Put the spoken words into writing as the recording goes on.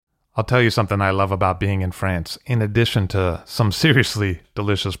I'll tell you something I love about being in France, in addition to some seriously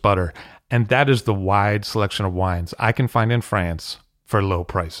delicious butter, and that is the wide selection of wines I can find in France for low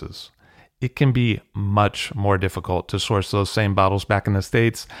prices. It can be much more difficult to source those same bottles back in the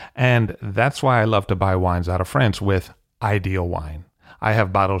States, and that's why I love to buy wines out of France with Ideal Wine. I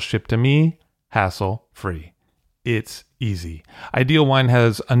have bottles shipped to me, hassle-free. It's easy. Ideal Wine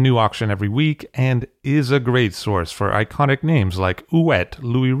has a new auction every week and is a great source for iconic names like Ouet,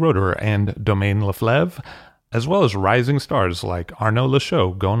 Louis Roeder, and Domaine Leflaive, as well as rising stars like Arnaud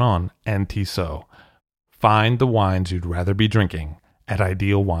Lachaud, Gonon, and Tissot. Find the wines you'd rather be drinking at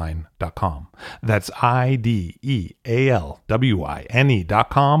idealwine.com. That's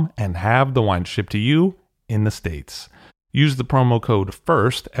IDEALWINE.com and have the wine shipped to you in the States. Use the promo code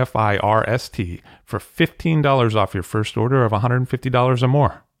FIRST, F-I-R-S-T, for $15 off your first order of $150 or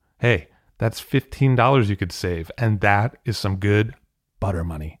more. Hey, that's $15 you could save, and that is some good butter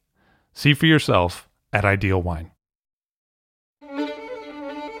money. See for yourself at Ideal Wine.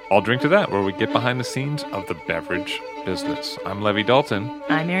 I'll drink to that, where we get behind the scenes of the beverage business. I'm Levi Dalton.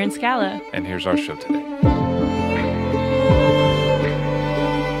 I'm Erin Scala. And here's our show today.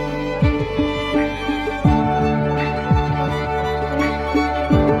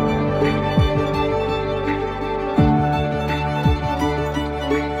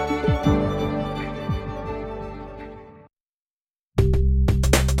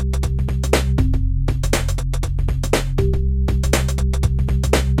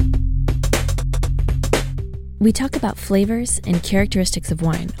 We talk about flavors and characteristics of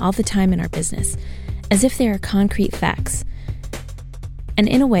wine all the time in our business, as if they are concrete facts. And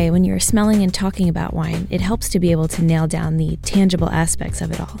in a way, when you're smelling and talking about wine, it helps to be able to nail down the tangible aspects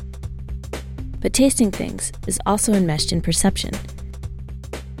of it all. But tasting things is also enmeshed in perception.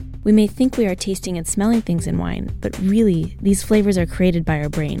 We may think we are tasting and smelling things in wine, but really, these flavors are created by our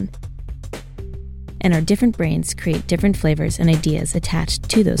brain. And our different brains create different flavors and ideas attached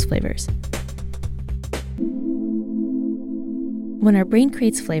to those flavors. When our brain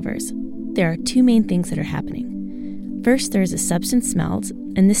creates flavors, there are two main things that are happening. First, there is a substance smelled,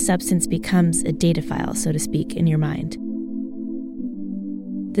 and this substance becomes a data file, so to speak, in your mind.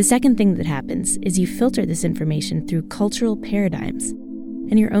 The second thing that happens is you filter this information through cultural paradigms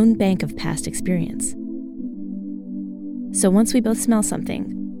and your own bank of past experience. So once we both smell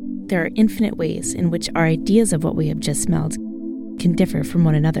something, there are infinite ways in which our ideas of what we have just smelled can differ from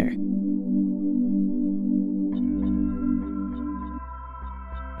one another.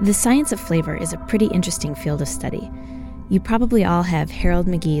 The science of flavor is a pretty interesting field of study. You probably all have Harold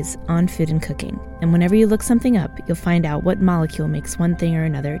McGee's On Food and Cooking, and whenever you look something up, you'll find out what molecule makes one thing or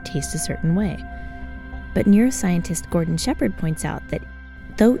another taste a certain way. But neuroscientist Gordon Shepherd points out that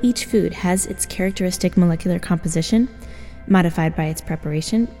though each food has its characteristic molecular composition, modified by its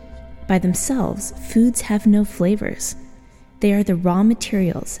preparation, by themselves, foods have no flavors. They are the raw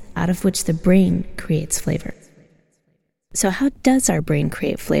materials out of which the brain creates flavor. So how does our brain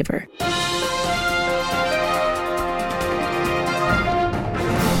create flavor?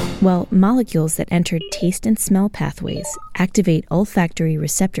 Well, molecules that enter taste and smell pathways activate olfactory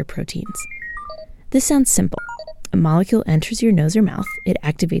receptor proteins. This sounds simple. A molecule enters your nose or mouth, it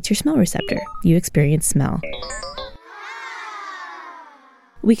activates your smell receptor. You experience smell.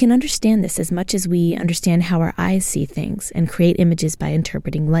 We can understand this as much as we understand how our eyes see things and create images by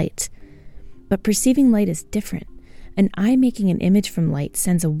interpreting light. But perceiving light is different. An eye making an image from light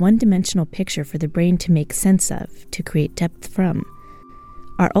sends a one-dimensional picture for the brain to make sense of, to create depth from.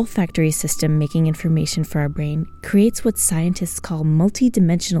 Our olfactory system making information for our brain creates what scientists call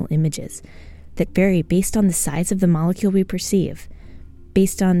multi-dimensional images that vary based on the size of the molecule we perceive,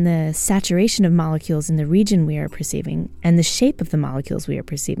 based on the saturation of molecules in the region we are perceiving, and the shape of the molecules we are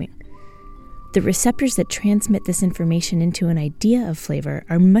perceiving. The receptors that transmit this information into an idea of flavor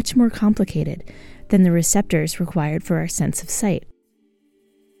are much more complicated than the receptors required for our sense of sight.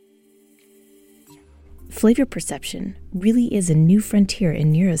 Flavor perception really is a new frontier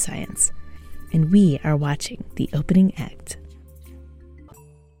in neuroscience, and we are watching the opening act.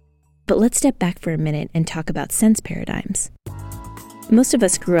 But let's step back for a minute and talk about sense paradigms. Most of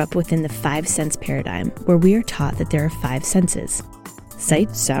us grew up within the 5-sense paradigm, where we are taught that there are 5 senses: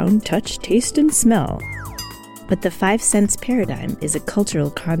 sight, sound, touch, taste, and smell. But the 5-sense paradigm is a cultural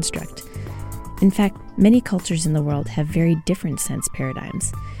construct. In fact, many cultures in the world have very different sense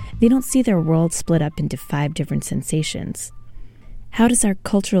paradigms. They don't see their world split up into 5 different sensations. How does our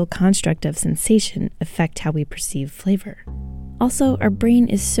cultural construct of sensation affect how we perceive flavor? Also, our brain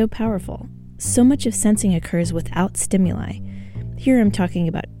is so powerful. So much of sensing occurs without stimuli. Here I'm talking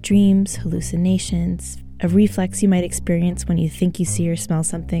about dreams, hallucinations, a reflex you might experience when you think you see or smell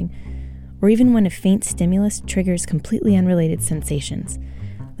something, or even when a faint stimulus triggers completely unrelated sensations,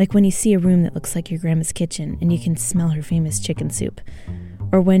 like when you see a room that looks like your grandma's kitchen and you can smell her famous chicken soup,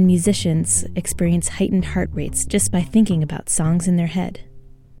 or when musicians experience heightened heart rates just by thinking about songs in their head.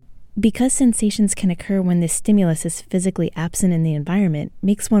 Because sensations can occur when this stimulus is physically absent in the environment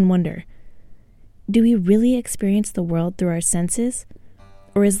makes one wonder, do we really experience the world through our senses?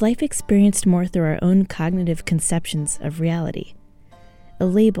 Or is life experienced more through our own cognitive conceptions of reality? A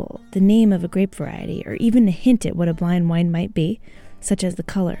label, the name of a grape variety, or even a hint at what a blind wine might be, such as the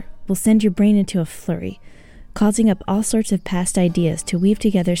color, will send your brain into a flurry, causing up all sorts of past ideas to weave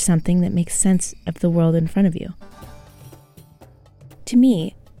together something that makes sense of the world in front of you. To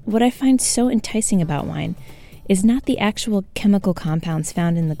me, what I find so enticing about wine is not the actual chemical compounds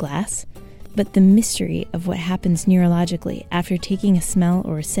found in the glass, but the mystery of what happens neurologically after taking a smell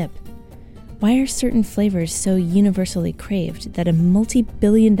or a sip. Why are certain flavors so universally craved that a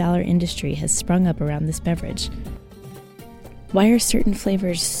multi-billion-dollar industry has sprung up around this beverage? Why are certain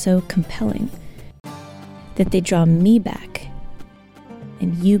flavors so compelling that they draw me back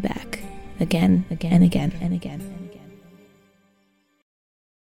and you back again, and again, and again, and again?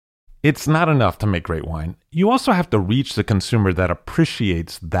 It's not enough to make great wine. You also have to reach the consumer that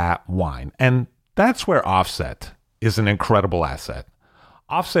appreciates that wine. And that's where Offset is an incredible asset.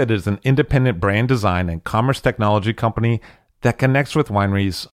 Offset is an independent brand design and commerce technology company that connects with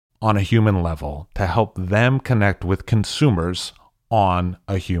wineries on a human level to help them connect with consumers on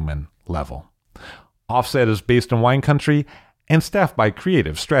a human level. Offset is based in wine country and staffed by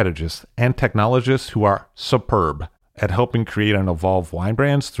creative strategists and technologists who are superb at helping create and evolve wine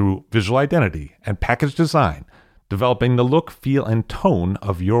brands through visual identity and package design, developing the look, feel, and tone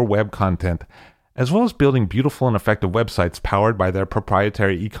of your web content, as well as building beautiful and effective websites powered by their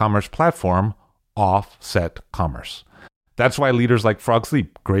proprietary e-commerce platform, Offset Commerce. That's why leaders like Frog's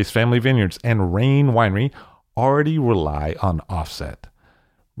Leap, Grace Family Vineyards, and Rain Winery already rely on Offset.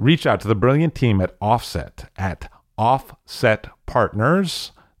 Reach out to the brilliant team at Offset at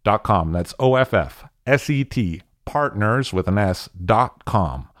offsetpartners.com. That's OFFSET partners with an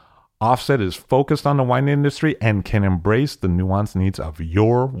S.com. Offset is focused on the wine industry and can embrace the nuanced needs of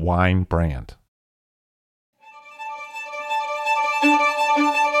your wine brand.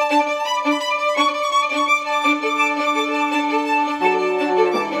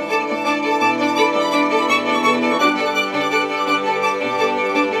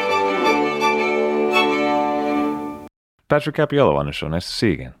 Patrick Cappiello on the show. Nice to see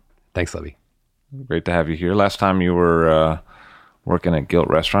you again. Thanks, Levy. Great to have you here. Last time you were working at Gilt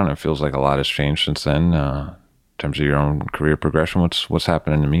Restaurant. It feels like a lot has changed since then in terms of your own career progression. What's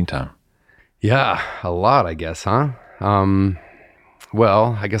happened in the meantime? Yeah, a lot, I guess, huh?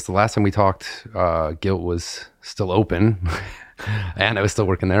 Well, I guess the last time we talked, Gilt was still open, and I was still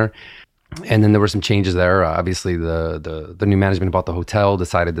working there. And then there were some changes there. Obviously, the new management about the hotel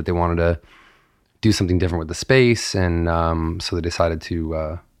decided that they wanted to do something different with the space, and so they decided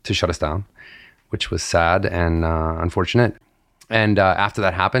to shut us down, which was sad and unfortunate. And after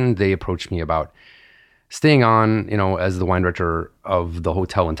that happened, they approached me about staying on, as the wine director of the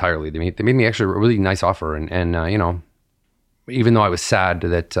hotel entirely. They made me actually a really nice offer, and even though I was sad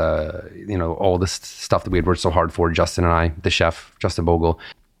that all this stuff that we had worked so hard for, Justin and I, the chef, Justin Bogle.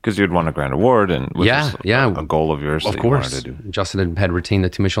 Because you'd won a grand award, and was a goal of yours. Of course, you wanted to do. Justin had retained the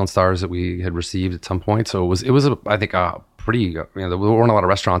 2 Michelin stars that we had received at some point, so it was I think a pretty. There weren't a lot of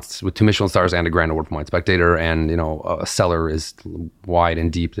restaurants with 2 Michelin stars and a grand award from Wine Spectator, and a cellar as wide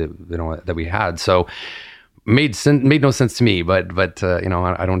and deep that we had. So made no sense to me, but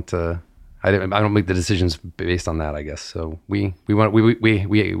I don't make the decisions based on that, I guess. So we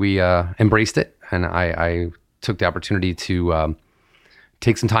embraced it, and I took the opportunity to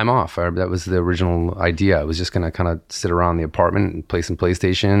take some time off. That was the original idea. I was just going to kind of sit around the apartment and play some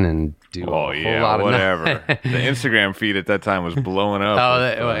PlayStation and do a whole lot of whatever. The Instagram feed at that time was blowing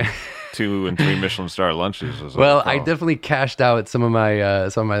up. 2 and 3 Michelin star lunches. I definitely cashed out some of my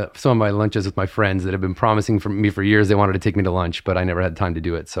lunches with my friends that have been promising for me for years. They wanted to take me to lunch, but I never had time to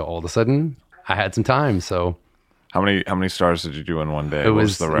do it. So all of a sudden, I had some time. So how many stars did you do in one day? It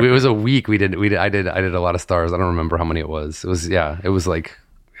was a week. I did a lot of stars. I don't remember how many it was. It was like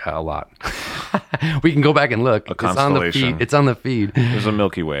a lot. We can go back and look. It's on the feed. It was a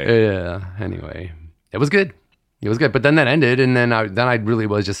Milky Way. Yeah. Anyway, it was good. But then that ended, and then I really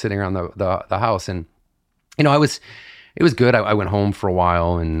was just sitting around the house, and it was good. I went home for a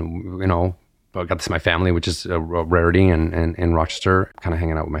while, and I got to see my family, which is a rarity, and in Rochester, kind of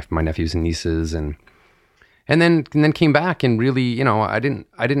hanging out with my nephews and nieces, and then came back, and really, I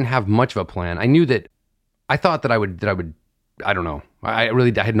didn't have much of a plan. I knew that I thought that I would, I don't know. I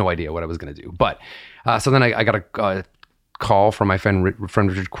had no idea what I was going to do. But so then I got a call from my friend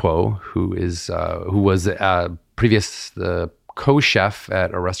Richard Kuo, who was previous the co-chef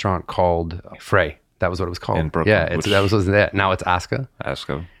at a restaurant called Frey. That was what it was called. In Brooklyn. Yeah, that was it. Now it's Aska.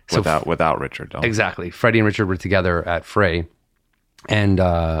 Aska. So without Richard. Though. Exactly. Freddie and Richard were together at Frey, and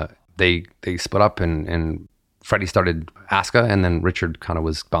they split up, and Freddie started Aska, and then Richard kind of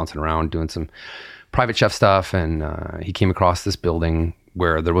was bouncing around doing some private chef stuff, and he came across this building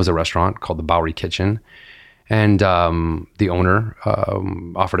where there was a restaurant called the Bowery Kitchen, and the owner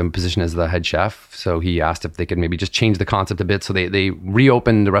offered him a position as the head chef. So he asked if they could maybe just change the concept a bit. So they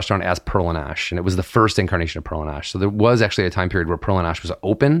reopened the restaurant as Pearl and Ash, and it was the first incarnation of Pearl and Ash. So there was actually a time period where Pearl and Ash was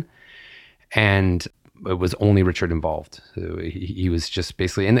open, and it was only Richard involved. So he was just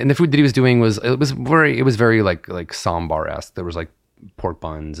basically, and the food that he was doing was very like sambar-esque. There was like pork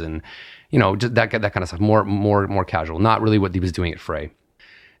buns and just that kind of stuff, more casual, not really what he was doing at Frey.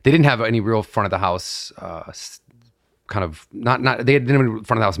 They didn't have any real front of the house kind of they didn't have any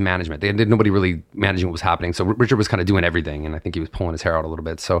front of the house management. They had nobody really managing what was happening. So Richard was kind of doing everything, and I think he was pulling his hair out a little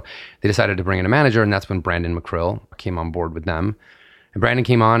bit. So they decided to bring in a manager, and that's when Brandon McCrill came on board with them. And Brandon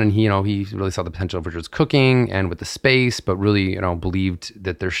came on, and he really saw the potential of Richard's cooking and with the space, but really believed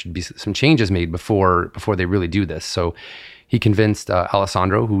that there should be some changes made before they really do this. So he convinced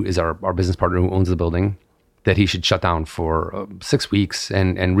Alessandro, who is our business partner who owns the building, that he should shut down for 6 weeks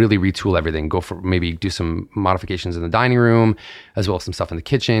and really retool everything. Maybe do some modifications in the dining room, as well as some stuff in the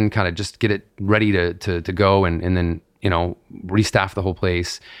kitchen, kind of just get it ready to go, and then restaff the whole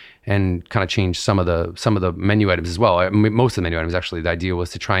place and kind of change some of the menu items as well. Most of the menu items, actually. The idea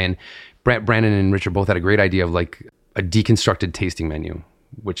was to try and Brandon and Richard both had a great idea of like a deconstructed tasting menu,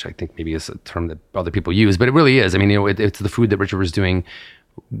 which I think maybe is a term that other people use, but it really is. I mean, it's the food that Richard was doing,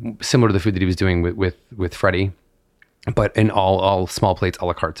 similar to the food that he was doing with Freddie, but in all small plates, a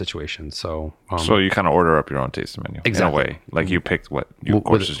la carte situations. So you kind of order up your own tasting menu. Exactly. In a way. Like you picked what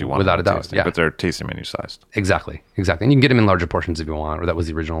courses you want. Without a doubt. Yeah. But they're tasting menu sized. Exactly. And you can get them in larger portions if you want, or that was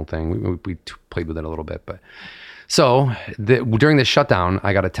the original thing. We played with it a little bit. But so during this shutdown,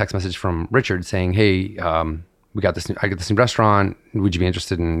 I got a text message from Richard saying, hey, I got this new restaurant. Would you be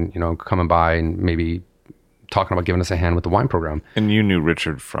interested in, coming by and maybe talking about giving us a hand with the wine program? And you knew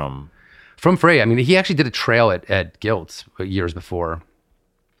Richard from Frey. I mean, he actually did a trail at Gilt's years before.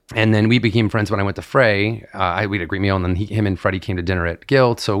 And then we became friends when I went to Frey. We had a great meal, and then him and Freddie came to dinner at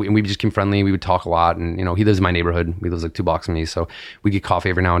Gilt. So we just became friendly. We would talk a lot, and he lives in my neighborhood. He lives like 2 blocks from me, so we get coffee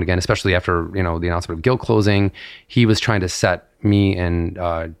every now and again. Especially after the announcement of Gilt closing, he was trying to set me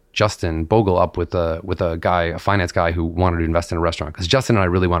and Justin Bogle up with a guy, a finance guy who wanted to invest in a restaurant, because Justin and I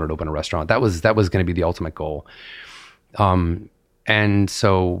really wanted to open a restaurant. That was going to be the ultimate goal. And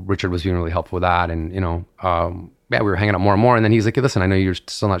so Richard was being really helpful with that, and we were hanging out more and more. And then he's like, hey, listen, I know you're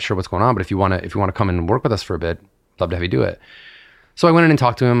still not sure what's going on, but if you want to come and work with us for a bit, love to have you do it. So I went in and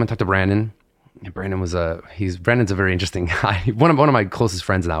talked to him. I talked to Brandon. And Brandon's a very interesting guy. One of my closest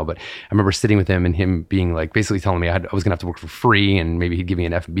friends now, but I remember sitting with him and him being like, basically telling me I was going to have to work for free, and maybe he'd give me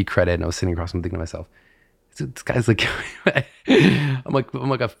an F&B credit. And I was sitting across him thinking to myself, this guy's like, I'm like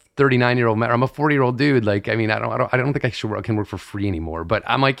a 39-year-old man. I'm a 40-year-old dude. Like, I mean, I don't think I can work for free anymore. But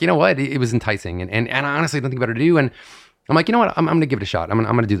I'm like, you know what? It was enticing, and I honestly don't think better to do. And I'm like, you know what? I'm going to give it a shot. I'm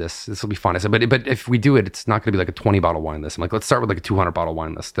going to do this. This will be fun. I said, but if we do it, it's not going to be like a 20 bottle wine list. I'm like, let's start with like a 200 bottle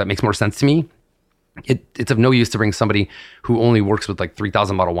wine list. That makes more sense to me. It's of no use to bring somebody who only works with like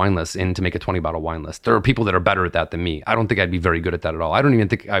 3,000 bottle wine lists in to make a 20 bottle wine list. There are people that are better at that than me. I don't think I'd be very good at that at all. I don't even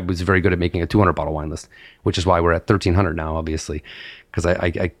think I was very good at making a 200 bottle wine list, which is why we're at 1,300 now, obviously, because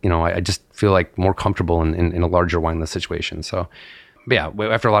I just feel like more comfortable in a larger wine list situation. So, but yeah,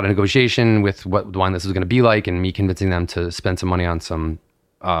 after a lot of negotiation with what the wine list was going to be like, and me convincing them to spend some money on some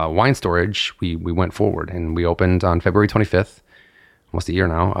wine storage, we went forward, and we opened on February 25th, almost a year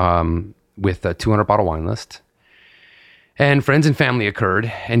now. With a 200 bottle wine list, and friends and family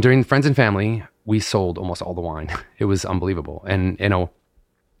occurred. And during friends and family, we sold almost all the wine. It was unbelievable. And,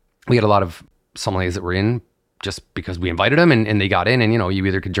 we had a lot of sommeliers that were in just because we invited them, and they got in, and, you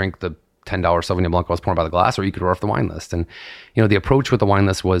either could drink the $10 Sauvignon Blanc I was pouring by the glass, or you could order off the wine list. And, the approach with the wine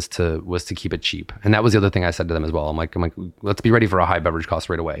list was to keep it cheap. And that was the other thing I said to them as well. I'm like, let's be ready for a high beverage cost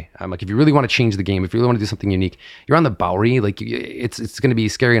right away. I'm like, if you really want to change the game, if you really want to do something unique, you're on the Bowery. Like, it's going to be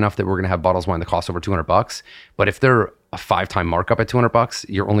scary enough that we're going to have bottles of wine that cost over $200. But if they're a 5-time markup at $200,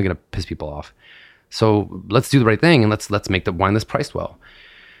 you're only going to piss people off. So let's do the right thing, and let's make the wine list priced well.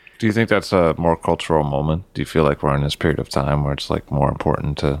 Do you think that's a more cultural moment? Do you feel like we're in this period of time where it's like more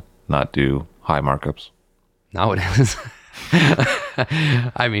important to not do high markups? Now it is.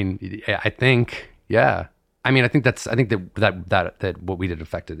 I mean, I think, yeah. I mean, I think that what we did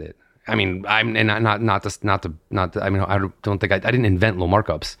affected it. I mean, I mean, I don't think I didn't invent low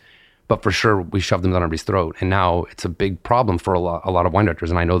markups, but for sure we shoved them down everybody's throat. And now it's a big problem for a lot of wine directors.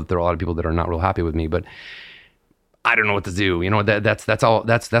 And I know that there are a lot of people that are not real happy with me, but I don't know what to do. You know, that's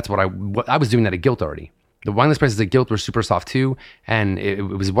what I was doing that at Guilt already. The wine list prices at Guilt were super soft too. And it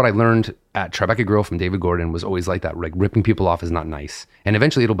was what I learned at Tribeca Grill from David Gordon was always like that. Like ripping people off is not nice. And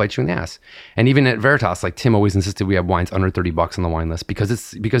eventually it'll bite you in the ass. And even at Veritas, like Tim always insisted we have wines under $30 on the wine list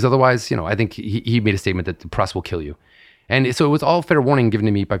because otherwise, you know, I think he made a statement that the press will kill you. And so it was all fair warning given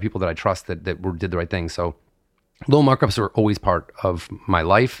to me by people that I trust that did the right thing. So low markups are always part of my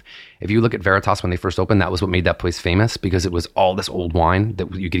life. If you look at Veritas when they first opened, that was what made that place famous because it was all this old wine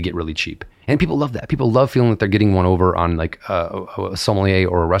that you could get really cheap. And people love that. People love feeling that they're getting one over on like a sommelier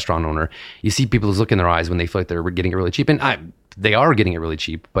or a restaurant owner. You see people's look in their eyes when they feel like they're getting it really cheap. And they are getting it really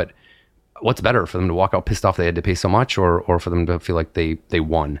cheap, but what's better for them to walk out pissed off they had to pay so much or for them to feel like they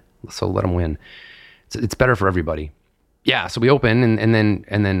won? So let them win. It's better for everybody. Yeah, so we open and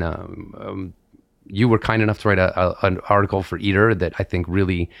then you were kind enough to write an article for Eater that I think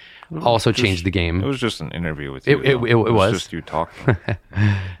really also changed the game. It was just an interview with you. It was just you talking.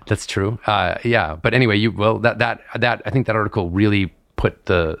 That's true. Yeah, but anyway, that I think that article really put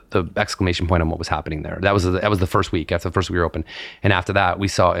the exclamation point on what was happening there. That was the first week. After the first week we were open, and after that we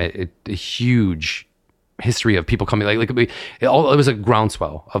saw a huge history of people coming. It was a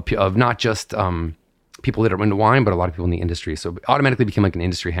groundswell of not just people that are into wine, but a lot of people in the industry. So it automatically became like an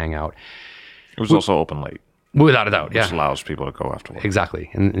industry hangout. It was also open late. Without a doubt, yeah. Which allows people to go afterwards.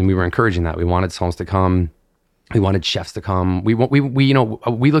 Exactly. And we were encouraging that. We wanted sommeliers to come. We wanted chefs to come. We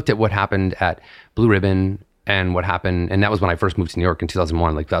looked at what happened at Blue Ribbon and what happened. And that was when I first moved to New York in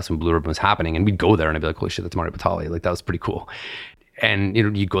 2001. Like that's when Blue Ribbon was happening. And we'd go there and I'd be like, holy shit, that's Mario Batali. Like that was pretty cool. And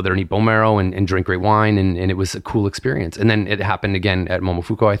you'd go there and eat bone marrow and drink great wine. And it was a cool experience. And then it happened again at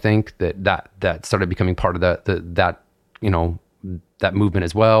Momofuku, I think, that started becoming part of that movement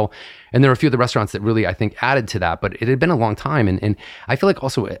as well. And there were a few of the restaurants that really, I think, added to that, but it had been a long time. And I feel like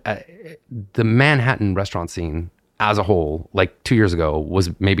also the Manhattan restaurant scene as a whole, like 2 years ago, was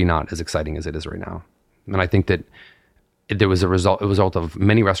maybe not as exciting as it is right now. And I think that there was a result of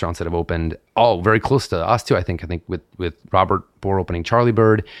many restaurants that have opened, all very close to us too. I think with Robert Bohr opening Charlie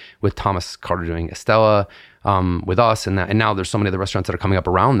Bird, with Thomas Carter doing Estella, with us, and now there's so many other restaurants that are coming up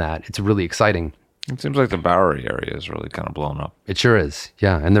around that. It's really exciting. It seems like the Bowery area is really kind of blown up. It sure is,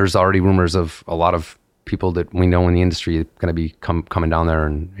 yeah. And there's already rumors of a lot of people that we know in the industry going to be coming down there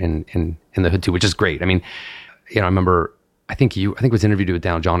and in the hood too, which is great. I mean, I remember I think it was interviewed with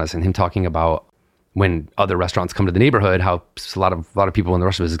Daniel Jonas and him talking about when other restaurants come to the neighborhood, how a lot of people in the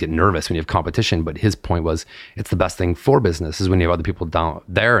restaurant business get nervous when you have competition. But his point was, it's the best thing for business is when you have other people down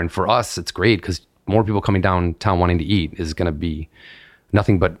there. And for us, it's great because more people coming downtown wanting to eat is going to be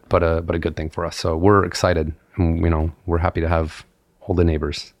nothing but a good thing for us. So we're excited, and we're happy to have all the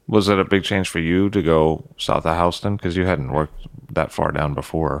neighbors. Was it a big change for you to go south of Houston because you hadn't worked that far down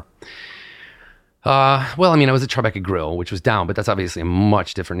before? Well, I mean, I was at Tribeca Grill, which was down, but that's obviously a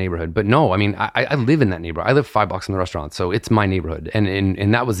much different neighborhood. But no, I mean, I live in that neighborhood. I live 5 blocks from the restaurant, so it's my neighborhood.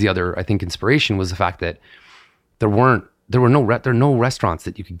 And that was the other, I think, inspiration was the fact that there were no restaurants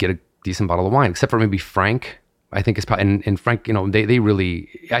that you could get a decent bottle of wine, except for maybe Frank. I think it's probably, and Frank, they really,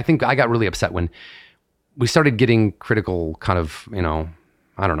 I think I got really upset when we started getting critical kind of,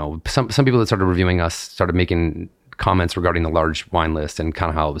 I don't know, some people that started reviewing us started making comments regarding the large wine list and kind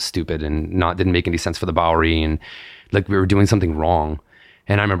of how it was stupid and didn't make any sense for the Bowery and like we were doing something wrong.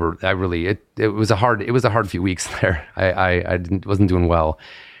 And I remember it was a hard few weeks there. I wasn't doing well.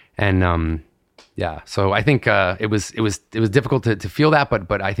 And, yeah, so I think it was difficult to feel that,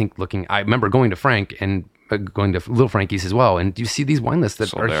 but I think I remember going to Frank and going to Little Frankie's as well, and you see these wine lists that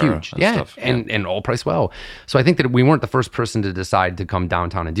Soldera are huge, and all priced well. So I think that we weren't the first person to decide to come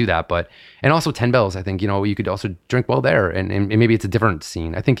downtown and do that, and also 10 Bells. I think you could also drink well there, and maybe it's a different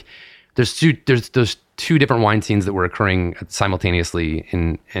scene. I think there's two different wine scenes that were occurring simultaneously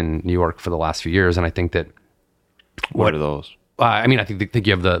in New York for the last few years, and I think that what are those? I mean, I think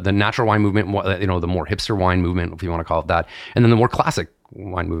you have the natural wine movement, the more hipster wine movement, if you want to call it that, and then the more classic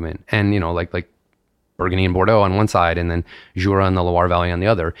wine movement, and like Burgundy and Bordeaux on one side, and then Jura and the Loire Valley on the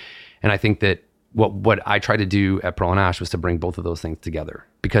other. And I think that what I tried to do at Pearl and Ash was to bring both of those things together,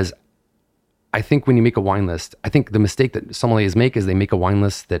 because I think when you make a wine list, I think the mistake that sommeliers make is they make a wine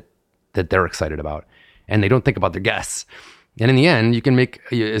list that they're excited about, and they don't think about their guests. And in the end, you can make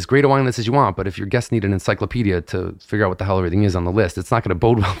as great a wine list as you want, but if your guests need an encyclopedia to figure out what the hell everything is on the list, it's not going to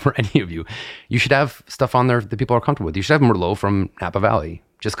bode well for any of you. You should have stuff on there that people are comfortable with. You should have Merlot from Napa Valley.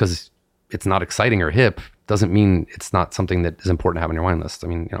 Just because it's not exciting or hip doesn't mean it's not something that is important to have on your wine list. I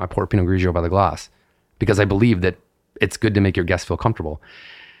mean, I pour Pinot Grigio by the glass because I believe that it's good to make your guests feel comfortable.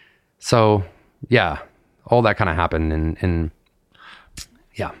 So yeah, all that kind of happened, and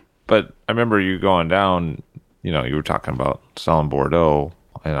yeah. But I remember you going down, you were talking about selling Bordeaux,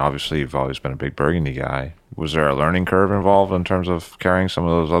 and obviously you've always been a big Burgundy guy. Was there a learning curve involved in terms of carrying some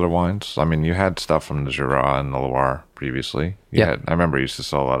of those other wines? I mean, you had stuff from the Jura and the Loire previously. I remember you used to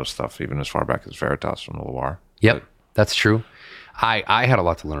sell a lot of stuff, even as far back as Veritas from the Loire. Yep, that's true. I had a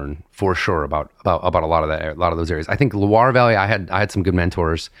lot to learn for sure about a lot of those areas. I think Loire Valley, I had some good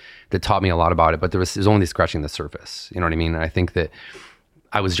mentors that taught me a lot about it, but it was only scratching the surface. You know what I mean? And I think that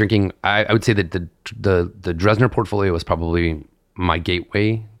I was drinking. I would say that the Dresdner portfolio was probably my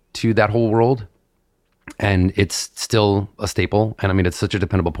gateway to that whole world, and it's still a staple. And I mean, it's such a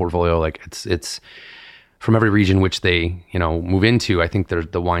dependable portfolio. Like it's from every region which they move into. I think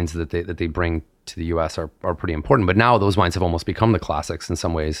the wines that they bring to the US are pretty important. But now those wines have almost become the classics in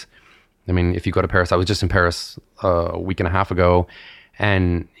some ways. I mean, if you go to Paris, I was just in Paris a week and a half ago,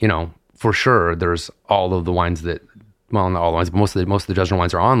 and for sure there's all of the wines that, well, not all the wines, but most of the Dresdner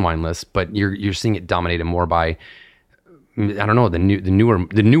wines are on wine lists, but you're seeing it dominated more by, I don't know, the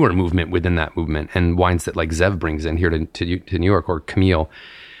newer movement within that movement, and wines that like Zev brings in here to New York, or Camille.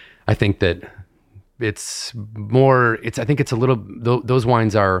 I think that it's more, I think it's a little, those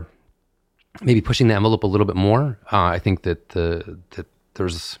wines are maybe pushing the envelope a little bit more. I think that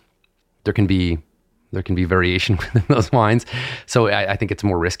there can be variation within those wines, so I think it's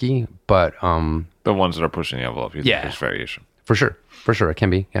more risky. But the ones that are pushing the envelope, you think there's variation for sure. It can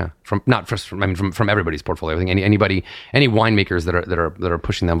be, yeah. From everybody's portfolio. I think any winemakers that are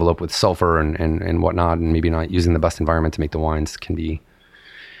pushing the envelope with sulfur and whatnot, and maybe not using the best environment to make the wines, can be,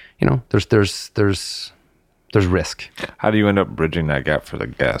 there's risk. How do you end up bridging that gap for the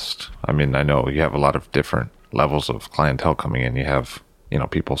guest? I mean, I know you have a lot of different levels of clientele coming in. You have,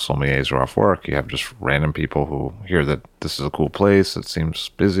 people, sommeliers who are off work. You have just random people who hear that this is a cool place, it seems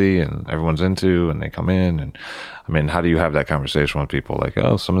busy and everyone's into, and they come in. And I mean, how do you have that conversation with people? Like,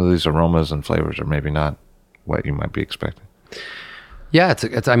 oh, some of these aromas and flavors are maybe not what you might be expecting. Yeah,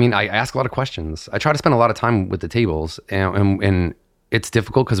 I mean, I ask a lot of questions. I try to spend a lot of time with the tables, and it's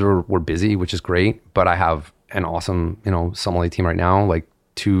difficult because we're busy, which is great. But I have an awesome, sommelier team right now, like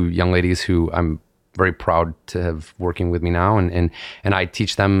 2 young ladies who I'm very proud to have working with me now, and I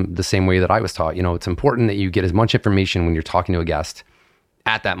teach them the same way that I was taught. It's important that you get as much information when you're talking to a guest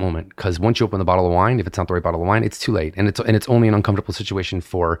at that moment, because once you open the bottle of wine, if it's not the right bottle of wine, it's too late, and it's only an uncomfortable situation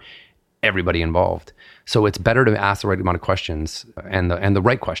for everybody involved. So it's better to ask the right amount of questions and the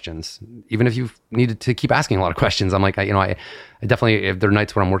right questions, even if you've needed to keep asking a lot of questions. I'm like, I definitely, if there are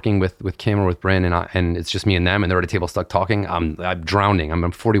nights when I'm working with Kim or with Bryn, and it's just me and them, and they're at a table stuck talking, I'm drowning. I'm a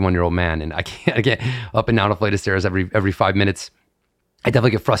 41-year-old man, and I get up and down a flight of stairs every 5 minutes. I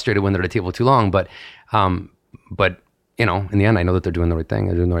definitely get frustrated when they're at a table too long, but in the end, I know that they're doing the right thing,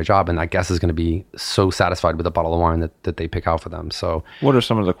 they're doing the right job, and that guest is going to be so satisfied with the bottle of wine that they pick out for them. So, what are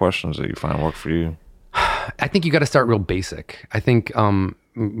some of the questions that you find work for you? I think you got to start real basic. I think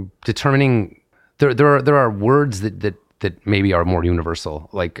determining there are words that maybe are more universal.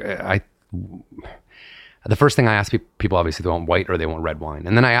 Like the first thing I ask people, obviously, they want white or they want red wine,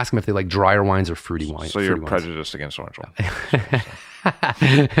 and then I ask them if they like drier wines or fruity wines. So you're prejudiced against orange wine.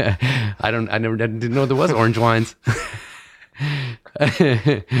 I didn't know there was orange wines.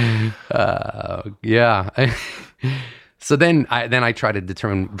 Yeah. So then I try to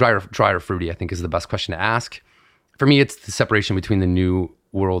determine dry or fruity, I think, is the best question to ask. For me, it's the separation between the new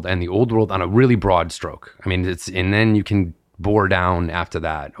world and the old world on a really broad stroke. I mean, and then you can bore down after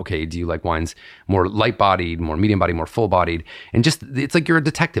that. Okay, do you like wines more light-bodied, more medium-bodied, more full-bodied? And just, it's like you're a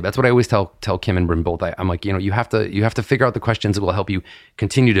detective. That's what I always tell Kim and Bryn both. I'm like, you have to figure out the questions that will help you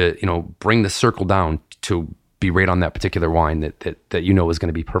continue to, bring the circle down to be right on that particular wine that is going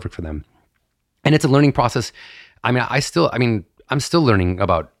to be perfect for them. And it's a learning process. I mean, I'm still learning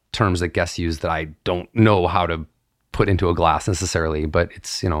about terms that guests use that I don't know how to put into a glass necessarily, but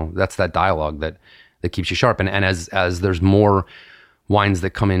it's, that's that dialogue that keeps you sharp. And as there's more wines that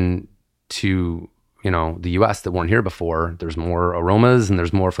come in to, the US that weren't here before, there's more aromas and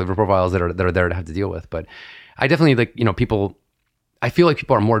there's more flavor profiles that are there to have to deal with. But I definitely I feel like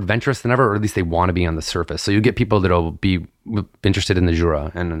people are more adventurous than ever, or at least they want to be on the surface. So you get people that'll be interested in the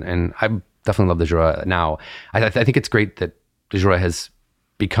Jura, and I definitely love the Jura now. I think it's great that the Jura has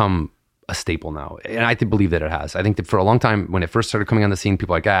become a staple now, and I believe that it has. I think that for a long time, when it first started coming on the scene,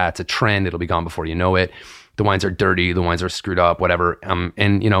 people were like, it's a trend, it'll be gone before you know it. The wines are dirty, the wines are screwed up, whatever. And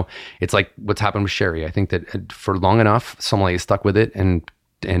it's like what's happened with sherry. I think that for long enough, sommeliers stuck with it and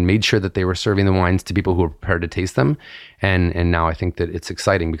and made sure that they were serving the wines to people who were prepared to taste them. And now I think that it's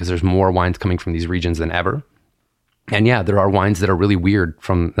exciting because there's more wines coming from these regions than ever. And yeah, there are wines that are really weird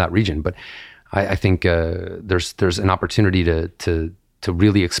from that region, but I think there's an opportunity to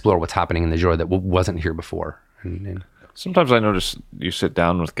really explore what's happening in the Jura that wasn't here before. And Sometimes I notice you sit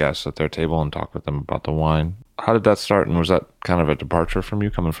down with guests at their table and talk with them about the wine. How did that start? And was that kind of a departure from you,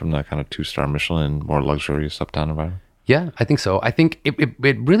 coming from that kind of 2-star Michelin, more luxurious uptown environment? Yeah, I think so. I think it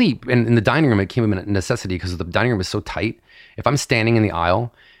really, in the dining room, it came a necessity because the dining room is so tight. If I'm standing in the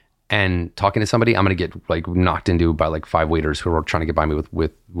aisle and talking to somebody, I'm going to get like knocked into by like 5 waiters who are trying to get by me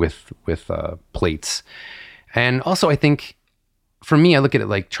with plates. And also, I think for me, I look at it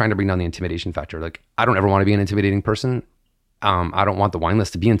like trying to bring down the intimidation factor. Like, I don't ever want to be an intimidating person. I don't want the wine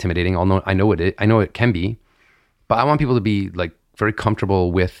list to be intimidating. Although I know it can be, but I want people to be like very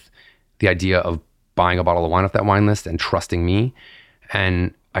comfortable with the idea of buying a bottle of wine off that wine list and trusting me.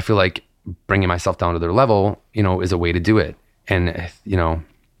 And I feel like bringing myself down to their level, is a way to do it. And,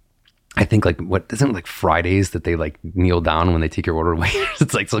 I think like isn't like Fridays that they like kneel down when they take your order away.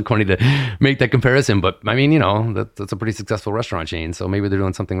 It's like so corny to make that comparison, but I mean, that's a pretty successful restaurant chain. So maybe they're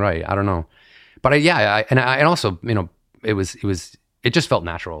doing something right. I don't know. But I also, it just felt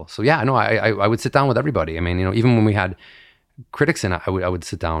natural. So yeah, I would sit down with everybody. I mean, even when we had critics in, I would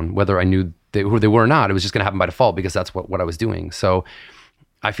sit down, whether I knew who they were or not. It was just going to happen by default because that's what I was doing. So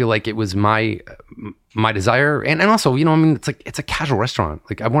I feel like it was my desire, and also, it's a casual restaurant.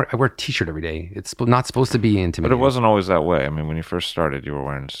 Like I wear a t-shirt every day. It's not supposed to be intimidating. But it wasn't always that way. I mean, when you first started, you were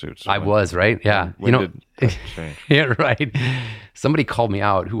wearing suits. I was, right? Yeah. When did that change? Yeah, right. Somebody called me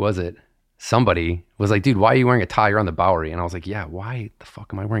out. Who was it? Somebody was like, dude, why are you wearing a tie? You're on the Bowery. And I was like, yeah, why the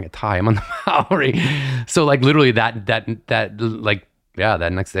fuck am I wearing a tie? I'm on the Bowery. So like literally that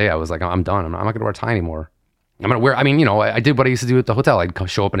next day I was like, I'm done. I'm not going to wear a tie anymore. I'm going to wear, I did what I used to do at the hotel. I'd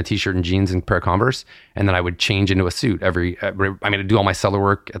show up in a t-shirt and jeans and a pair of Converse, and then I would change into a suit I'd do all my cellar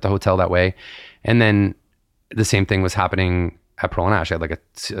work at the hotel that way. And then the same thing was happening at Pearl and Ash. I had like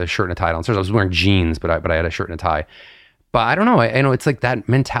a shirt and a tie downstairs. I was wearing jeans, but I had a shirt and a tie. But I don't know. I know it's like that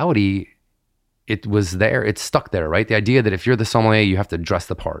mentality. It was there. It's stuck there, right? The idea that if you're the sommelier, you have to dress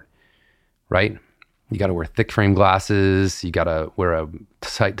the part, right? You got to wear thick frame glasses. You got to wear a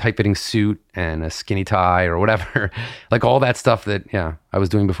tight-fitting suit and a skinny tie or whatever. Like all that stuff that, I was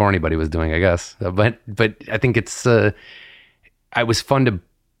doing before anybody was doing, I guess. But I think it was fun to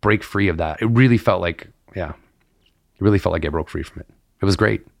break free of that. It really felt like, I broke free from it. It was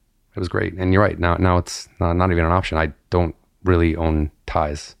great. And you're right. Now it's not even an option. I don't really own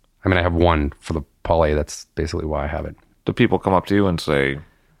ties. I mean, I have one for the Paulet. That's basically why I have it. Do people come up to you and say,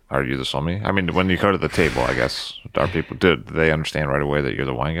 are you the sommelier? I mean, when you go to the table, I guess, do they understand right away that you're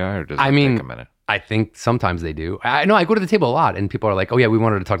the wine guy, or does it take a minute? I think sometimes they do. I know I go to the table a lot and people are like, oh yeah, we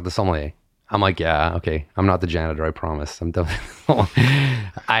wanted to talk to the sommelier. I'm like, yeah, okay. I'm not the janitor, I promise. I'm definitely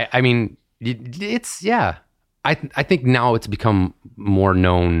I mean, it's, yeah. I think now it's become more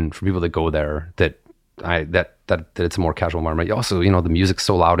known for people that go there that it's a more casual environment. Also, the music's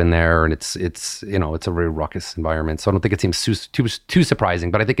so loud in there, and it's it's a very ruckus environment. So I don't think it seems too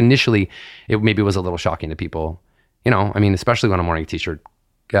surprising. But I think initially it maybe was a little shocking to people. I mean, especially when I'm wearing a t-shirt.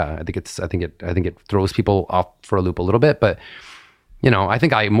 Yeah, I think it throws people off for a loop a little bit. But I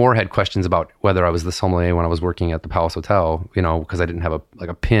think I more had questions about whether I was the sommelier when I was working at the Palace Hotel. Because I didn't have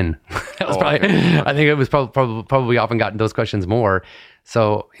a pin. That was probably. Okay. I think it was probably often gotten those questions more.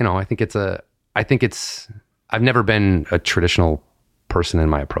 So I think I've never been a traditional person in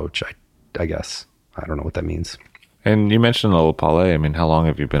my approach, I guess. I don't know what that means. And you mentioned the Paulet. I mean, how long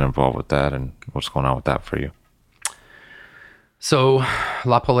have you been involved with that, and what's going on with that for you? So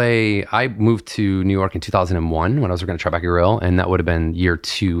La Paulet, I moved to New York in 2001 when I was working at Tribeca Grill, and that would have been year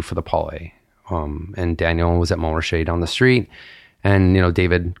 2 for the Paulet. And Daniel was at Montrachet down the street. And,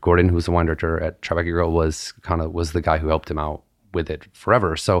 David Gordon, who was the wine director at Tribeca Grill, was the guy who helped him out with it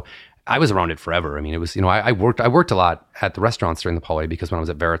forever. So I was around it forever. I mean, it was, I worked a lot at the restaurants during the Paulet because when I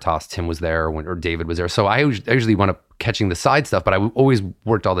was at Veritas, Tim was there or David was there. So I usually wound up catching the side stuff, but I always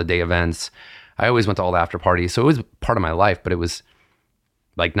worked all the day events. I always went to all the after parties. So it was part of my life, but it was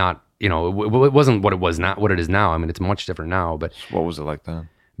like not, it wasn't what it is now. I mean, it's much different now, but. What was it like then?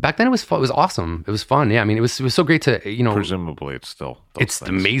 Back then it was fun. It was awesome. It was fun. Yeah. I mean, it was so great to, Presumably it's still. It's things.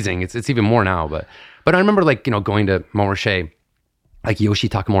 Amazing. It's even more now, but I remember going to Montrachet. Like Yoshi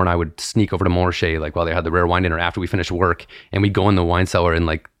Takamura and I would sneak over to Montrachet like while they had the rare wine dinner after we finished work, and we'd go in the wine cellar and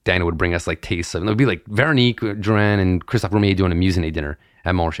like Daniel would bring us like tastes of, and it would be like Veronique Drouin and Christophe Roumier doing a Musigny dinner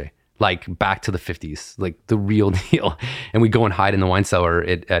at Montrachet, like back to the 50s, like the real deal. And we'd go and hide in the wine cellar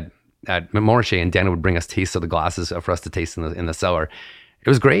at Montrachet, and Daniel would bring us tastes of the glasses for us to taste in the cellar. It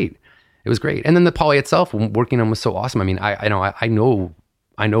was great. It was great. And then the Paulet itself, working on was so awesome. I mean, I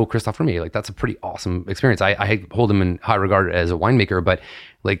know Christophe Vermier. Like, that's a pretty awesome experience. I hold him in high regard as a winemaker, but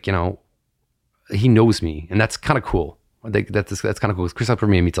like, you know, he knows me, and that's kind of cool. Like, that's kind of cool. Christophe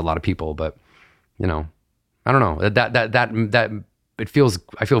Vermier meets a lot of people, but you know, I don't know, that it feels,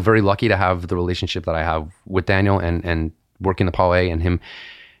 I feel very lucky to have the relationship that I have with Daniel and working the Paulet and him,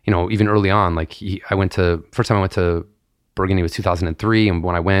 you know, even early on, like first time I went to Burgundy was 2003. And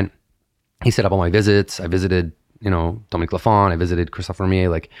when I went, he set up all my visits. I visited, you know, Dominique Lafon. I visited Christophe Vermier,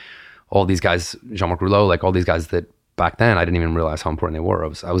 like all these guys, Jean-Marc Rouleau, like all these guys that back then I didn't even realize how important they were.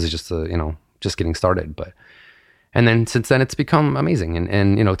 I was just, you know, just getting started. And then since then it's become amazing.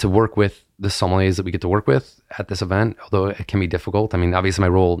 And, you know, to work with the sommeliers that we get to work with at this event, although it can be difficult. I mean, obviously my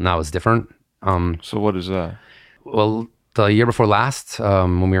role now is different. So what is that? Well, the year before last,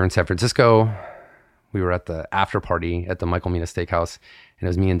 when we were in San Francisco, we were at the after party at the Michael Mina Steakhouse, and it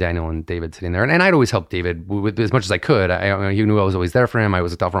was me and Daniel and David sitting there. And I'd always help David with as much as I could. He knew I was always there for him. I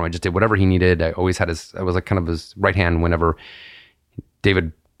was looked out for him. I just did whatever he needed. I always had I was like kind of his right hand whenever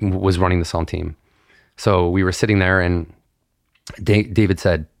David was running the Somm team. So we were sitting there, and David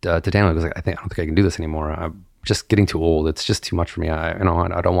said to Daniel, he was like, I don't think I can do this anymore. I'm just getting too old. It's just too much for me. I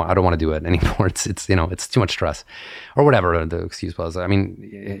don't want to do it anymore. It's you know, it's too much stress, or whatever the excuse was. I mean,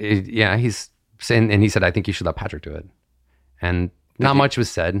 he's saying, and he said, I think you should let Patrick do it. And not much was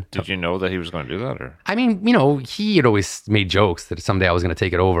said. Did you know that he was going to do that? Or I mean, you know, he had always made jokes that someday I was going to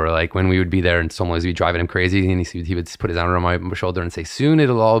take it over. Like when we would be there and someone would be driving him crazy, and he would put his arm around my shoulder and say, soon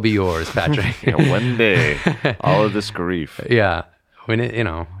it'll all be yours, Patrick. yeah, one day, all of this grief. Yeah. When you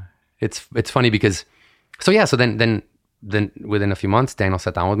know, it's funny because, so then within a few months, Daniel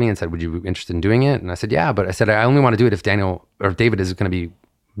sat down with me and said, would you be interested in doing it? And I said, yeah, but I said, I only want to do it if Daniel or if David is going to be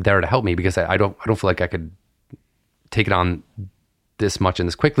there to help me, because I don't feel like I could take it on this much and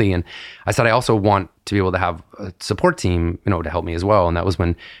this quickly. And I said, I also want to be able to have a support team, you know, to help me as well. And that was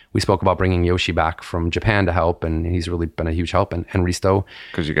when we spoke about bringing Yoshi back from Japan to help. And he's really been a huge help. And Risto.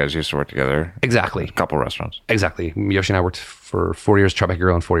 Because you guys used to work together. Exactly. A couple restaurants. Exactly. Yoshi and I worked for 4 years at Tribeca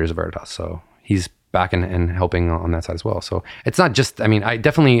Grill and 4 years at Veritas. So he's back and helping on that side as well. So it's not just, I mean, I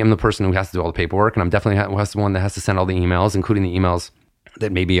definitely am the person who has to do all the paperwork, and I'm definitely the one that has to send all the emails, including the emails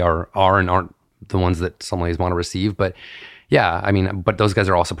that maybe are and aren't the ones that sommeliers want to receive. But yeah, I mean, but those guys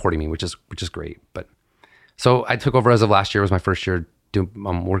are all supporting me, which is great. But so I took over as of last year. It was my first year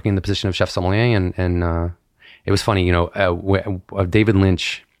working in the position of chef sommelier, and it was funny, you know, David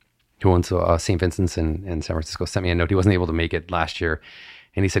Lynch, who owns St. Vincent's in San Francisco, sent me a note. He wasn't able to make it last year,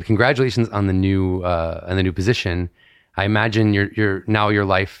 and he said, "Congratulations on the new position. I imagine your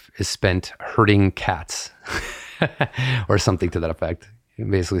life is spent herding cats," or something to that effect.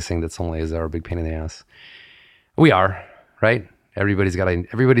 Basically saying that sommeliers are a big pain in the ass. We are, right? Everybody's got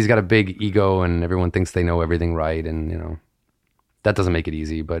a big ego, and everyone thinks they know everything right, and you know that doesn't make it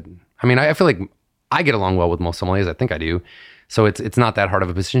easy. But I mean, I feel like I get along well with most sommeliers. I think I do. So it's not that hard of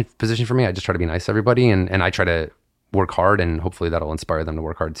a position for me. I just try to be nice to everybody, and I try to work hard, and hopefully that'll inspire them to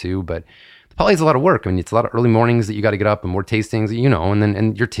work hard too. But the Paulet is a lot of work. I mean, it's a lot of early mornings that you got to get up, and more tastings, you know,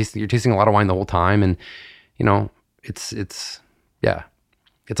 and you're tasting a lot of wine the whole time, and you know, it's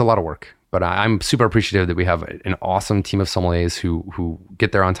a lot of work. But I'm super appreciative that we have an awesome team of sommeliers who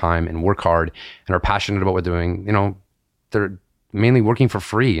get there on time and work hard and are passionate about what they're doing. You know, they're mainly working for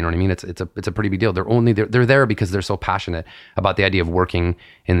free. You know what I mean? It's a pretty big deal. They're there because they're so passionate about the idea of working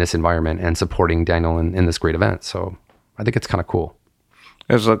in this environment and supporting Daniel in this great event. So I think it's kind of cool.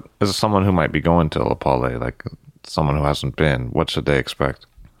 As someone who might be going to La Paulet, like someone who hasn't been, what should they expect?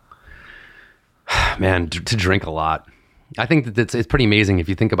 Man, to drink a lot. I think that it's pretty amazing if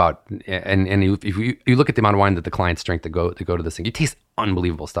you think about, and if you look at the amount of wine that the clients drink to go to this thing. You taste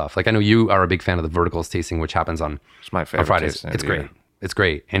unbelievable stuff. Like I know you are a big fan of the verticals tasting, which happens on it's my favorite on Fridays. It's great. It's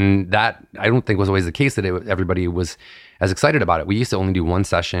great. And that I don't think was always the case that everybody was as excited about it. We used to only do one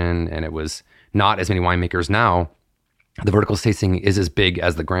session, and it was not as many winemakers. Now the verticals tasting is as big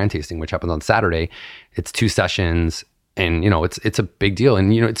as the grand tasting, which happens on Saturday. It's 2 sessions. And, you know, it's a big deal.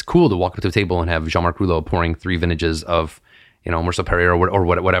 And, you know, it's cool to walk up to a table and have Jean-Marc Rouleau pouring 3 vintages of, you know, Merceau Perrier or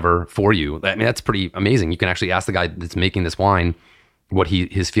whatever for you. I mean, that's pretty amazing. You can actually ask the guy that's making this wine what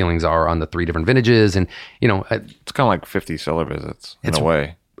his feelings are on the 3 different vintages. And, you know, it's kind of like 50 cellar visits in a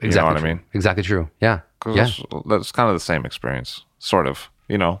way. Exactly. You know what I mean? Exactly true. Yeah. That's kind of the same experience, sort of.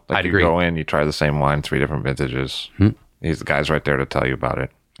 You know, like I'd you agree. Go in, you try the same wine, 3 different vintages. The guy's right there to tell you about it.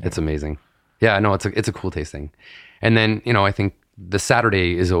 It's amazing. Yeah, no, it's a cool tasting. And then, you know, I think the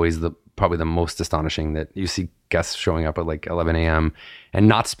Saturday is always probably the most astonishing, that you see guests showing up at like 11 a.m. and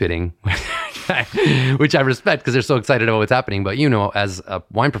not spitting. which I respect because they're so excited about what's happening. But, you know, as a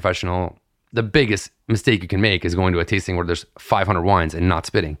wine professional, the biggest mistake you can make is going to a tasting where there's 500 wines and not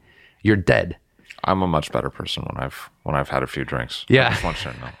spitting. You're dead. I'm a much better person when I've had a few drinks. Yeah. I just want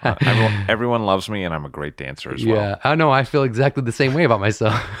you to know. Everyone loves me, and I'm a great dancer as well. Yeah, I know. I feel exactly the same way about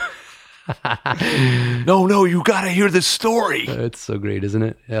myself. No, you got to hear this story. It's so great, isn't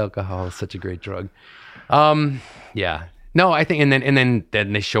it? Alcohol is such a great drug. Yeah. No, I think, and then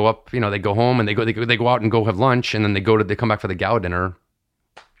they show up. You know, they go home and they go out and go have lunch, and then they come back for the gala dinner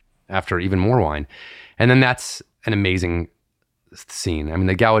after even more wine, and then that's an amazing scene. I mean,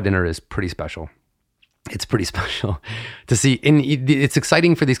 the gala dinner is pretty special. It's pretty special to see, and it's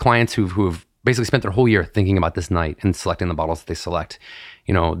exciting for these clients who have basically spent their whole year thinking about this night and selecting the bottles that they select.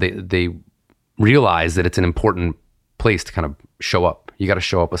 You know, they realize that it's an important place to kind of show up. You got to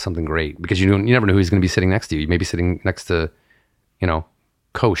show up with something great because you never know who's going to be sitting next to you. You may be sitting next to, you know,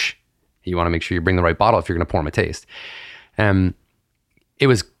 Koch. You want to make sure you bring the right bottle if you're going to pour them a taste.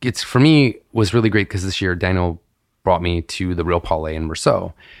 It's for me was really great because this year Daniel brought me to the Real Palais in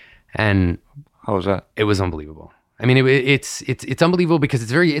Meursault, and how was that? It was unbelievable. I mean, it's unbelievable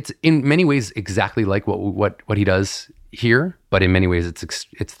because it's in many ways exactly like what he does here, but in many ways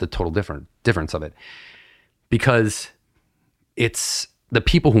it's the total difference of it, because it's the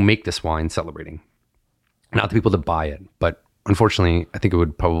people who make this wine celebrating, not the people that buy it. But unfortunately, I think it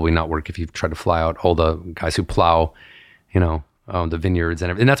would probably not work if you try to fly out all the guys who plow, you know, the vineyards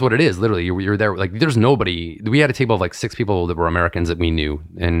and everything. And that's what it is. Literally, you're there. Like, there's nobody. We had a table of like 6 people that were Americans that we knew,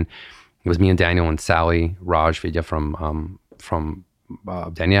 and it was me and Daniel and Sally, Raj Vidya from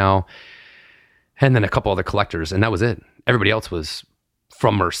Danielle, and then a couple other collectors, and that was it. Everybody else was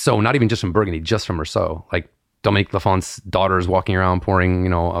from Meursault, not even just from Burgundy, just from Meursault. Like Dominique Lafont's daughters walking around pouring, you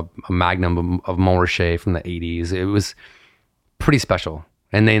know, a magnum of Montrachet from the 80s. It was pretty special.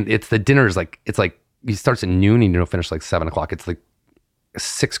 And then the dinner's like, it's like, it starts at noon and you don't finish like 7 o'clock. It's like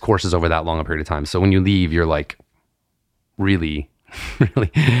 6 courses over that long a period of time. So when you leave, you're like really,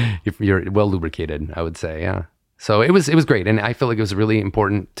 you're well lubricated, I would say. Yeah. So it was great. And I feel like it was really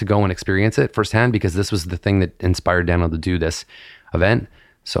important to go and experience it firsthand because this was the thing that inspired Daniel to do this event.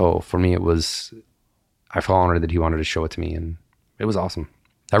 So for me, I feel honored that he wanted to show it to me, and it was awesome.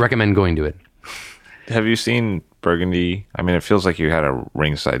 I recommend going to it. Have you seen Burgundy? I mean, it feels like you had a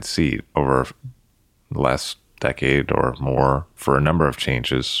ringside seat over the last decade or more for a number of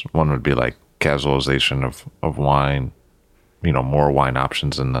changes. One would be like casualization of wine, you know, more wine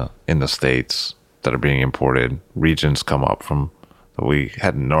options in the States that are being imported. Regions come up from that we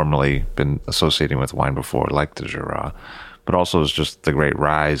hadn't normally been associating with wine before, like the Jura, but also it's just the great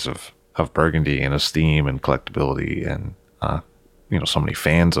rise of Burgundy and esteem and collectability and, you know, so many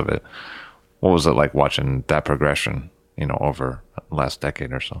fans of it. What was it like watching that progression, you know, over the last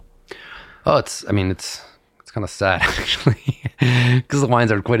decade or so? Oh, it's kind of sad actually, because the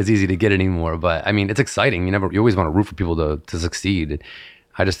wines aren't quite as easy to get anymore. But I mean, it's exciting. You always want to root for people to succeed.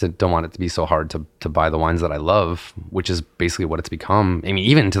 I just don't want it to be so hard to buy the wines that I love, which is basically what it's become. I mean,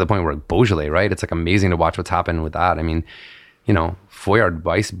 even to the point where Beaujolais, right? It's like amazing to watch what's happened with that. I mean, you know, Foillard,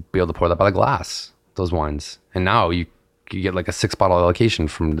 I used to be able to pour that by the glass, those wines. And now you get like a 6-bottle allocation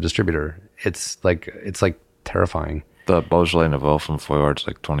from the distributor. It's like terrifying. The Beaujolais Nouveau from Foillard's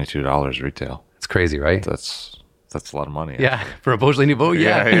like $22 retail. It's crazy, right? That's a lot of money. Yeah, for a Beaujolais Nouveau,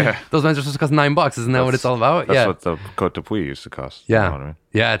 yeah. Those wines are supposed to cost $9. Isn't that what it's all about? That's what the Côte de Puy used to cost. Yeah. You know what I mean?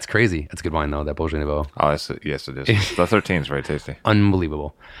 Yeah, it's crazy. It's a good wine though, that Beaujolais Nouveau. Oh, yes, it is. The 13 is very tasty.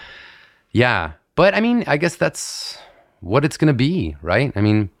 Unbelievable. Yeah, but I mean, I guess that's what it's going to be, right? I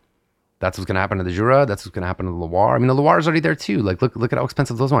mean, that's what's going to happen to the Jura. That's what's going to happen to the Loire. I mean, the Loire is already there too. Like, look at how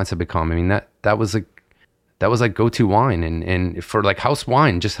expensive those wines have become. I mean, that was like go-to wine and for like house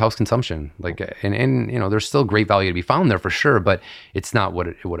wine, just house consumption. Like, and you know, there's still great value to be found there for sure, but it's not what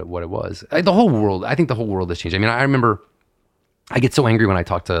it was. I think the whole world has changed. I mean, I remember I get so angry when I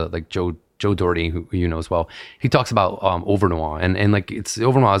talk to like Joe Doherty, who you know as well. He talks about Overnois and like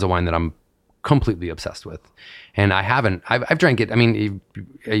Overnois is a wine that I'm completely obsessed with. And I've drank it. I mean,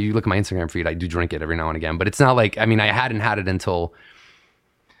 you look at my Instagram feed, I do drink it every now and again, but it's not like, I mean, I hadn't had it until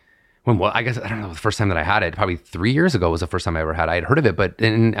I guess, I don't know, the first time that I had it, probably 3 years ago was the first time I ever had it. I had heard of it, but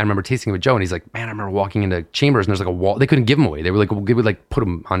then I remember tasting it with Joe and he's like, man, I remember walking into Chambers and there's like a wall. They couldn't give them away. They were like, we would like put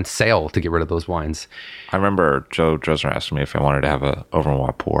them on sale to get rid of those wines. I remember Joe Dresner asking me if I wanted to have a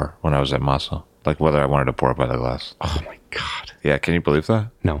Overnois pour when I was at Massa, like whether I wanted to pour it by the glass. Oh my God. Yeah. Can you believe that?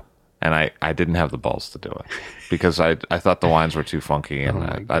 No. And I didn't have the balls to do it because I thought the wines were too funky and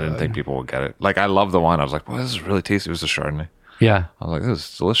I didn't think people would get it. Like, I love the wine. I was like, well, this is really tasty. It was a Chardonnay. Yeah. I was like, this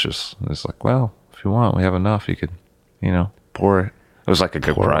is delicious. And it's like, well, if you want, we have enough. You could, you know, pour it. It was like a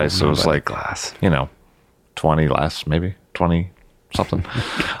good price. It was like glass. 20 less, maybe 20 something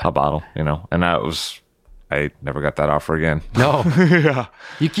a bottle, and I never got that offer again. No. Yeah.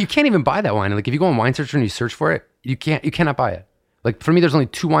 You can't even buy that wine. Like if you go on Wine Searcher and you search for it, you cannot buy it. Like for me, there's only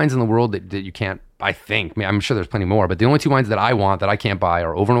 2 wines in the world that you can't, I think. I mean, I'm sure there's plenty more, but the only 2 wines that I want that I can't buy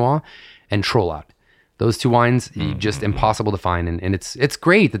are Overnois and Trollat. Those 2 wines, just impossible to find. And it's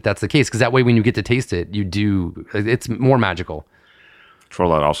great that that's the case, because that way when you get to taste it, it's more magical.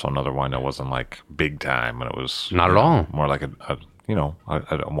 Trollat also another wine that wasn't like big time, and it was not at all. More like a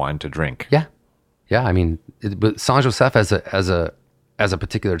wine to drink. Yeah. Yeah, I mean, but Saint Joseph as a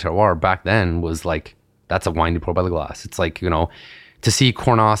particular terroir back then was like, that's a wine you pour by the glass. It's like, to see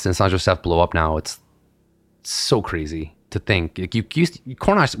Cornas and Saint Joseph blow up now, it's so crazy to think. Like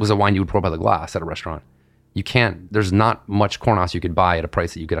Cornas was a wine you would pour by the glass at a restaurant. You can't. There's not much Cornas you could buy at a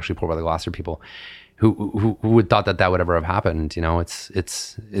price that you could actually pour by the glass for people who would thought that would ever have happened.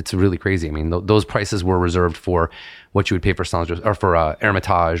 It's really crazy. I mean, those prices were reserved for what you would pay for Saint Joseph or for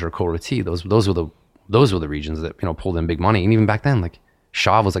Hermitage or Côte-Rôtie. Those were the regions that pulled in big money. And even back then, like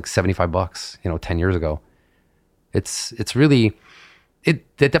Chave was like $75, 10 years ago. It's really,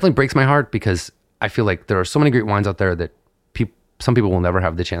 it definitely breaks my heart, because I feel like there are so many great wines out there that some people will never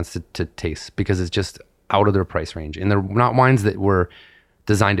have the chance to taste, because it's just out of their price range. And they're not wines that were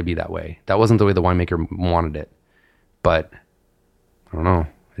designed to be that way. That wasn't the way the winemaker wanted it. But I don't know.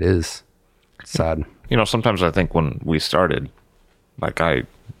 It is. It's sad. Sometimes I think when we started, like I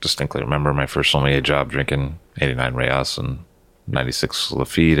distinctly remember my first sommelier job drinking 89 Reyes and 96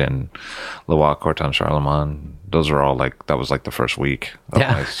 Lafite and Loire Corton Charlemagne. Those are all that was like the first week of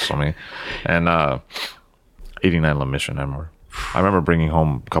my sommelier. And 89 La Mission, I remember bringing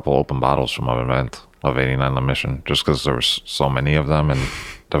home a couple open bottles from an event of 89 La Mission, just because there was so many of them, and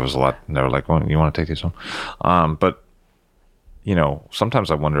there was a lot. And they were like, "Well, you want to take these home?" But sometimes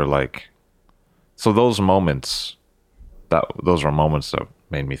I wonder, so those moments, those are moments that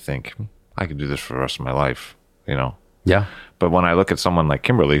made me think I could do this for the rest of my life. Yeah. But when I look at someone like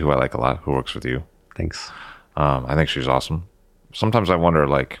Kimberly, who I like a lot, who works with you, thanks. I think she's awesome. Sometimes I wonder,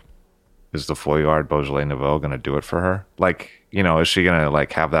 is the Foillard Beaujolais Nouveau going to do it for her? Is she going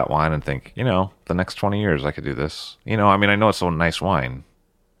to have that wine and think, the next 20 years I could do this? I mean, I know it's a nice wine.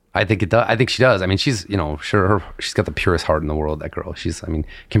 I think it does. I think she does. I mean, she's, sure, she's got the purest heart in the world, that girl.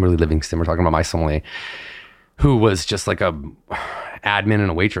 Kimberly Livingston, we're talking about my sommelier, who was just like a admin and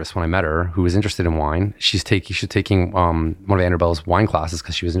a waitress when I met her, who was interested in wine. She's taking one of Vanderbilt's wine classes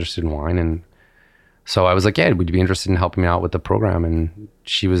because she was interested in wine. And so I was like, yeah, would you be interested in helping me out with the program? And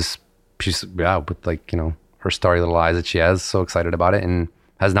she's with her starry little eyes that she has, so excited about it, and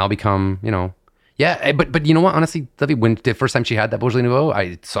has now become, but you know what, honestly, Livy, when the first time she had that Beaujolais Nouveau,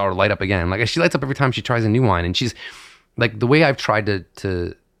 I saw her light up again. She lights up every time she tries a new wine. And she's like, the way I've tried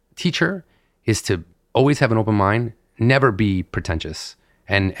to teach her is to always have an open mind, never be pretentious,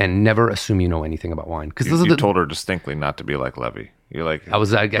 and never assume you know anything about wine. Because you told her distinctly not to be like Levy. You're like, I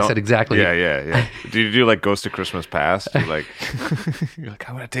said exactly. Yeah. Do you do Ghost of Christmas Past? You're like,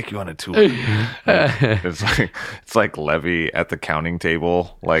 I'm gonna take you on a tour. It's like Levy at the counting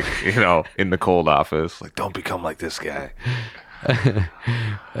table, in the cold office. Don't become like this guy.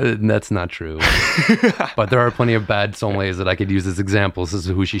 That's not true. But there are plenty of bad sommeliers that I could use as examples as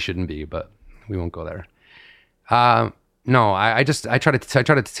to who she shouldn't be. But we won't go there. No, I try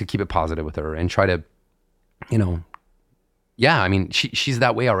to keep it positive with her and try to, yeah, I mean, she's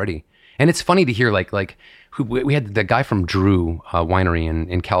that way already. And it's funny to hear we had the guy from Drew Winery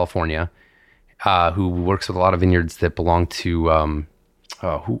in California, who works with a lot of vineyards that belong to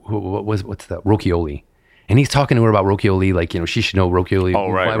what's that, Rocchioli. And he's talking to her about Rocchioli, she should know Rocchioli. Oh,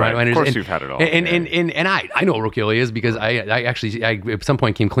 right. Of course, you've had it all. And I know what Rocchioli is, because I actually at some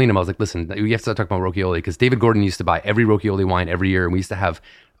point came clean to him. I was like, listen, we have to start talking about Rocchioli, because David Gordon used to buy every Rocchioli wine every year, and we used to have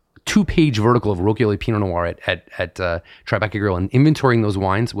 2-page vertical of Rocchioli Pinot Noir at Tribeca Grill, and inventorying those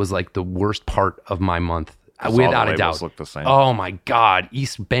wines was the worst part of my month, without a doubt. Look the same. Oh my God,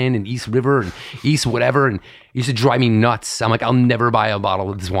 East Bend and East River and East whatever, and it used to drive me nuts. I'm like, I'll never buy a bottle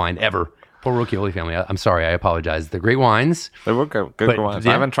of this wine ever. Poor Rocchioli family. I'm sorry. I apologize. They're great wines. They were good wines.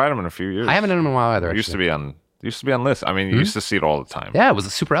 Yeah. I haven't tried them in a few years. I haven't had them in a while either. It used to be on lists. I mean, you used to see it all the time. Yeah, it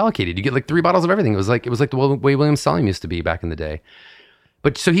was super allocated. You get 3 bottles of everything. It was like the way Williams Salim used to be back in the day.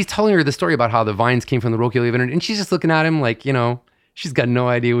 But so he's telling her the story about how the vines came from the Rocchioli vineyard, and she's just looking at him she's got no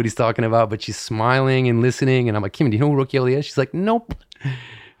idea what he's talking about, but she's smiling and listening. And I'm like, Kim, do you know who Rocchioli is? She's like, nope.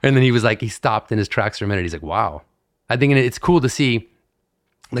 And then he stopped in his tracks for a minute. He's like, wow. I think it's cool to see,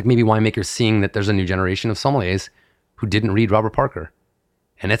 maybe winemakers seeing that there's a new generation of sommeliers who didn't read Robert Parker,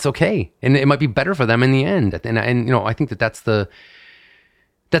 and it's okay, and it might be better for them in the end. And I think that's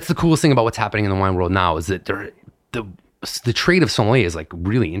that's the coolest thing about what's happening in the wine world now is that the trade of sommelier is like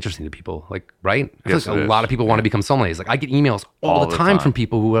really interesting to people. Like, right? I feel Yes, like it a is. lot of people want to become sommeliers. Like I get emails all the time from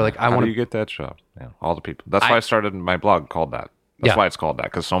people who are like, I How want do you to. get that job? Yeah, all the people. That's why I started my blog called that. That's Yeah. why it's called that,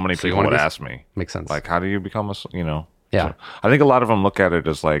 because so many you people wanna would be- ask me. Makes sense. Like, how do you become Yeah. So I think a lot of them look at it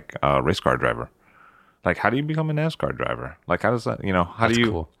as like a race car driver. Like, how do you become a NASCAR driver? Like, how does that, how That's do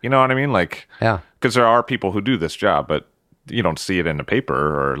you, cool. you know what I mean? Like, Yeah. because there are people who do this job, but you don't see it in the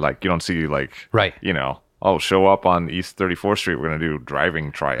paper, or like, you don't see like, Right. oh, show up on East 34th Street. We're going to do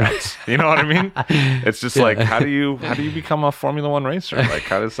driving tryouts. You know what I mean? It's just like, how do you become a Formula One racer? Like,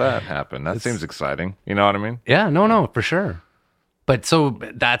 how does that happen? That seems exciting. You know what I mean? Yeah, no, for sure. But so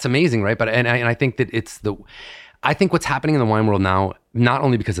that's amazing, right? But and I think that I think what's happening in the wine world now, not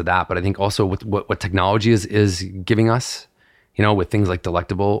only because of that, but I think also with what technology is giving us, with things like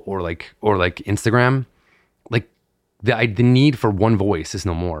Delectable or like Instagram, like the need for one voice is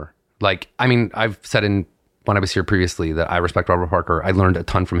no more. Like, I mean, I've said when I was here previously that I respect Robert Parker. I learned a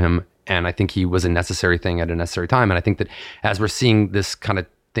ton from him, and I think he was a necessary thing at a necessary time. And I think that as we're seeing this kind of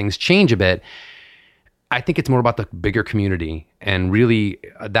things change a bit, I think it's more about the bigger community, and really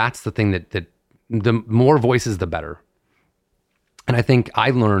that's the thing that the more voices, the better. And I think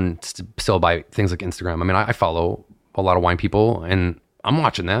I learned still by things like Instagram. I mean, I follow a lot of wine people, and I'm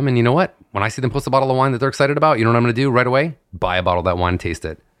watching them. And you know what? When I see them post a bottle of wine that they're excited about, you know what I'm going to do right away? Buy a bottle of that wine and taste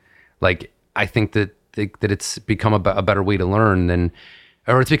it. Like, I think that it's become a better way to learn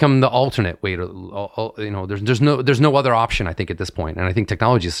or it's become the alternate way to, there's no other option, I think, at this point. And I think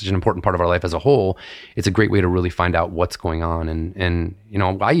technology is such an important part of our life as a whole. It's a great way to really find out what's going on. And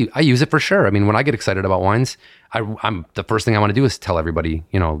I use it for sure. I mean, when I get excited about wines, I'm the first thing I want to do is tell everybody,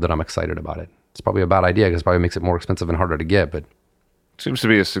 that I'm excited about it. It's probably a bad idea because it probably makes it more expensive and harder to get, but Seems to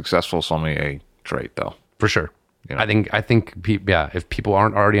be a successful sommelier trait, though. for sure. Yeah. I think if people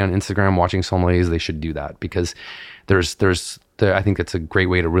aren't already on Instagram watching sommeliers, they should do that, because I think it's a great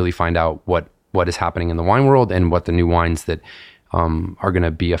way to really find out what is happening in the wine world and what the new wines that are going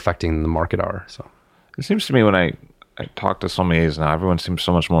to be affecting the market are. So It seems to me when I talk to sommeliers now, everyone seems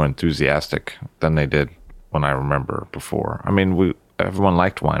so much more enthusiastic than they did when I remember before. I mean, everyone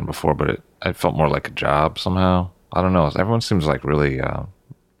liked wine before, but it felt more like a job somehow. I don't know. Everyone seems like really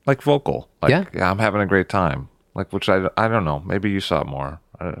like vocal. Like, yeah, I'm having a great time. Like, which I don't know. Maybe you saw it more.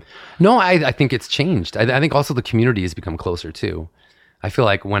 no, I think it's changed. I think also the community has become closer too. I feel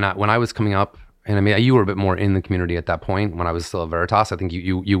like when I was coming up, and I mean, you were a bit more in the community at that point when I was still at Veritas. I think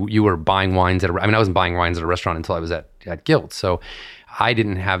you were buying wines I wasn't buying wines at a restaurant until I was at Guild. So I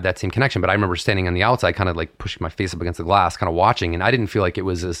didn't have that same connection, but I remember standing on the outside, kind of like pushing my face up against the glass, kind of watching, and I didn't feel like it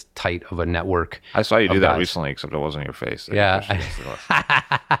was as tight of a network. I saw you do that guys. recently, except it wasn't your face. Yeah.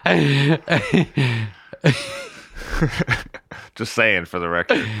 Just saying for the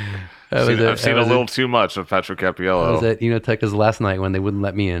record. That was I've seen a little too much of Petro I Cappiello. was at Enoteca's last night when they wouldn't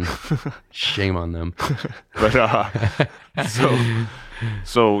let me in. Shame on them. But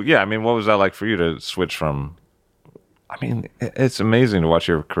so yeah, I mean, what was that like for you to switch from? I mean, it's amazing to watch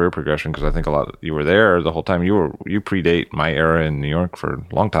your career progression, because I think you were there the whole time. You predate my era in New York for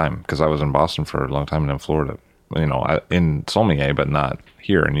a long time, because I was in Boston for a long time and in Florida, in sommelier, but not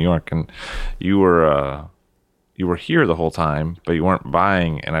here in New York. And you were here the whole time, but you weren't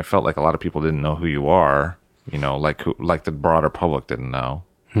buying. And I felt like a lot of people didn't know who you are, like the broader public didn't know.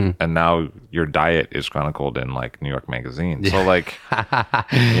 And now your diet is chronicled in like New York Magazine. So like,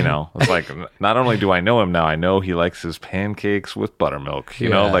 it's like, not only do I know him now, I know he likes his pancakes with buttermilk,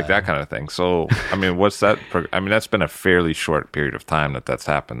 like that kind of thing. So, I mean, that's been a fairly short period of time that's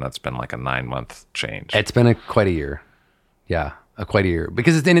happened. That's been like a 9-month change. It's been quite a year. Yeah, quite a year.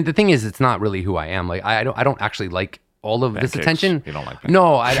 Because the thing is, it's not really who I am. Like I don't actually like all of Pancakes. this attention. You don't like pancakes.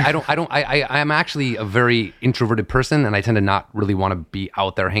 No, I don't. I'm actually a very introverted person, and I tend to not really want to be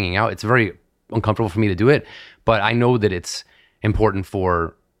out there hanging out. It's very uncomfortable for me to do it, but I know that it's important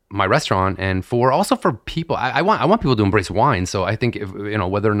for my restaurant and also for people. I want people to embrace wine. So I think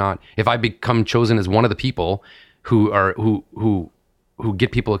whether or not if I become chosen as one of the people who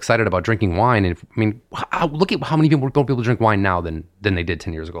get people excited about drinking wine, and look at how many people drink wine now than they did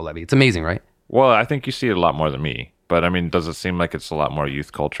 10 years ago, Levy. It's amazing, right? Well, I think you see it a lot more than me. But I mean, does it seem like it's a lot more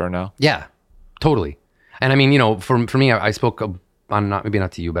youth culture now? Yeah, totally. And I mean, for me, I spoke on maybe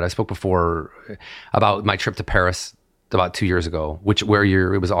not to you, but I spoke before about my trip to Paris about 2 years ago,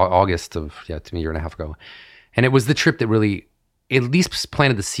 it was August of to me, a year and a half ago, and it was the trip that really at least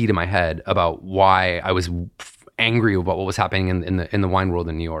planted the seed in my head about why I was angry about what was happening in the wine world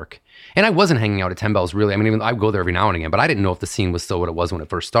in New York. And I wasn't hanging out at 10 Bells really. I mean, even I go there every now and again, but I didn't know if the scene was still what it was when it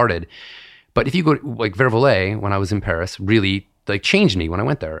first started. But if you go like Vervolais, when I was in Paris, really like changed me when I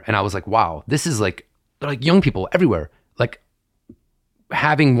went there. And I was like, wow, this is like, they're like young people everywhere, like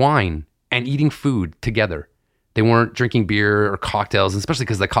having wine and eating food together. They weren't drinking beer or cocktails, especially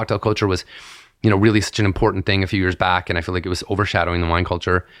because the cocktail culture was, really such an important thing a few years back. And I feel like it was overshadowing the wine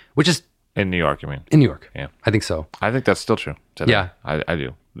culture, which is In New York, you mean? in New York. Yeah. I think so. I think that's still true today. Yeah. I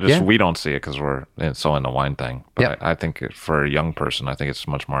do. Yeah. We don't see it because we're so in the wine thing. But Yeah. I think for a young person, I think it's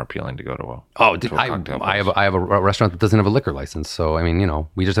much more appealing to go to a Oh, to a cocktail I place. have a restaurant that doesn't have a liquor license. So, I mean,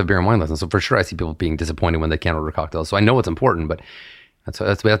 we just have beer and wine license. So for sure, I see people being disappointed when they can't order cocktails. So I know it's important, but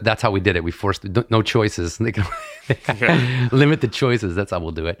that's how we did it. We forced no choices. They can limit the choices. That's how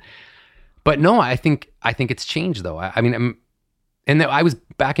we'll do it. But no, I think it's changed though. I mean, I was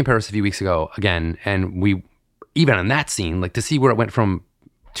back in Paris a few weeks ago again, and we, even on that scene, like to see where it went from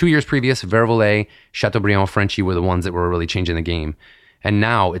 2 years previous, Vervolay, Chateaubriand, Frenchy were the ones that were really changing the game. And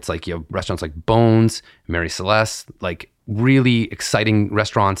now it's like you have restaurants like Bones, Mary Celeste, like really exciting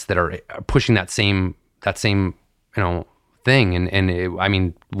restaurants that are pushing that same thing.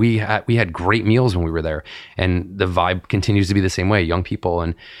 And we had great meals when we were there, and the vibe continues to be the same way, young people.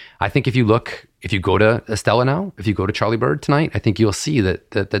 And I think if you go to Estella now, if you go to Charlie Bird tonight, I think you'll see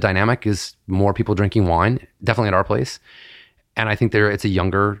that the dynamic is more people drinking wine, definitely at our place. And I think it's a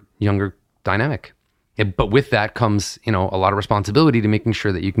younger dynamic. But with that comes, a lot of responsibility to making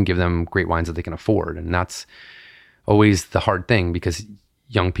sure that you can give them great wines that they can afford. And that's always the hard thing, because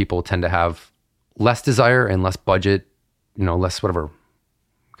young people tend to have less desire and less budget, less whatever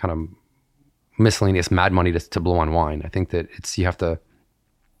kind of miscellaneous mad money to blow on wine. I think that you have to,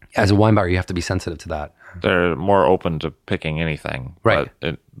 as a wine buyer, you have to be sensitive to that. They're more open to picking anything, Right.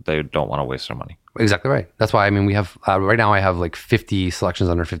 But they don't want to waste their money. Exactly right. That's why, we have, right now I have like 50 selections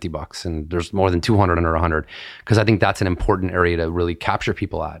under $50, and there's more than 200 under 100, because I think that's an important area to really capture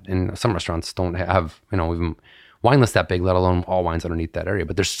people at. And some restaurants don't have, even wine list that big, let alone all wines underneath that area.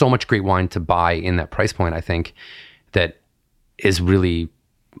 But there's so much great wine to buy in that price point, I think, that is really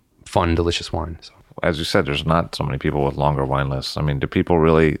fun, delicious wine. So. As you said, there's not so many people with longer wine lists. I mean, do people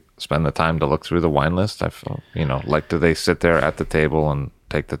really spend the time to look through the wine list? I feel, like, do they sit there at the table and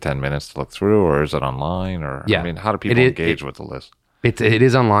take the 10 minutes to look through, or is it online? Or, Yeah. I mean, how do people engage with the list? It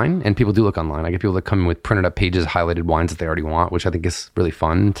is online, and people do look online. I get people that come in with printed up pages, highlighted wines that they already want, which I think is really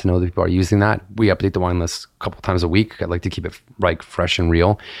fun to know that people are using that. We update the wine list a couple times a week. I like to keep it fresh and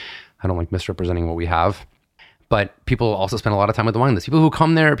real. I don't like misrepresenting what we have. But people also spend a lot of time with the wine list. People who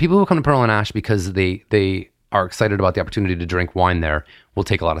come to Pearl and Ash because they are excited about the opportunity to drink wine there will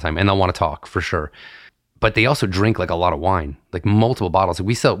take a lot of time, and they'll want to talk for sure. But they also drink like a lot of wine, like multiple bottles.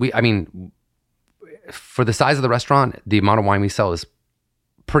 For the size of the restaurant, the amount of wine we sell is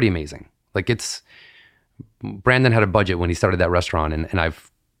pretty amazing. Like Brandon had a budget when he started that restaurant, and I've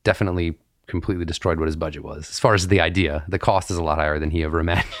definitely completely destroyed what his budget was. As far as the idea, the cost is a lot higher than he ever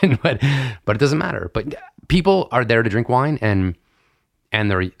imagined, but it doesn't matter. But people are there to drink wine, and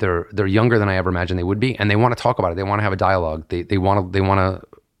they're younger than I ever imagined they would be, and they want to talk about it. They want to have a dialogue. They want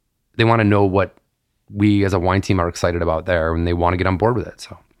to know what we as a wine team are excited about there, and they want to get on board with it.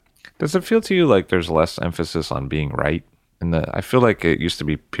 So, does it feel to you like there's less emphasis on being right? I feel like it used to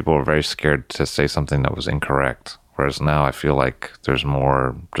be people were very scared to say something that was incorrect, whereas now I feel like there's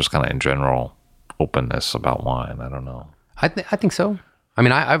more just kind of in general openness about wine. I don't know. I think so. I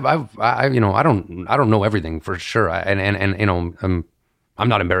mean, I don't know everything for sure. I'm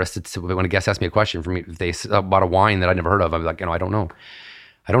not embarrassed when a guest asks me a question for me if they about a wine that I never heard of. I'm like, I don't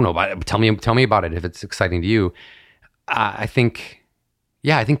know about it. Tell me about it if it's exciting to you. I think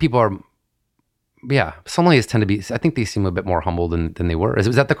people are. Yeah, sommeliers tend to be. I think they seem a bit more humble than they were.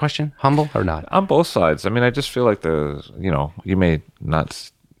 Is that the question? Humble or not? On both sides. I mean, I just feel like you may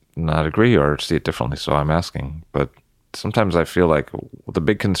not agree or see it differently. So I'm asking, but sometimes I feel like the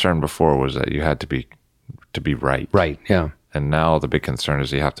big concern before was that you had to be right. Right. Yeah. And now the big concern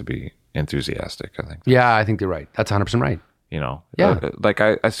is you have to be enthusiastic, I think. Yeah, I think you're right. That's 100% right. Yeah. Like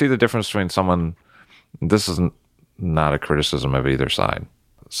I see the difference between someone, this is not a criticism of either side.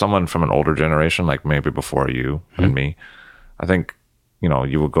 Someone from an older generation, like maybe before you and me, I think,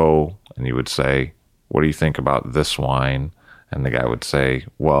 you would go and you would say, what do you think about this wine? And the guy would say,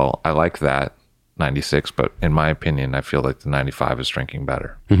 well, I like that 96, but in my opinion, I feel like the 95 is drinking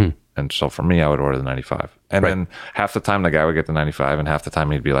better. Mm-hmm. And so for me, I would order the 95. And then half the time the guy would get the 95, and half the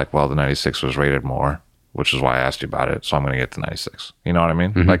time he'd be like, well, the 96 was rated more, which is why I asked you about it. So I'm going to get the 96. You know what I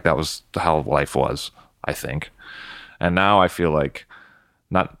mean? Mm-hmm. Like that was how life was, I think. And now I feel like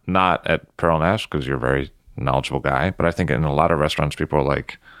not at Pearl and Ash, because you're a very knowledgeable guy, but I think in a lot of restaurants, people are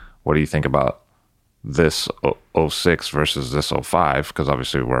like, what do you think about this 06 versus this 05? Because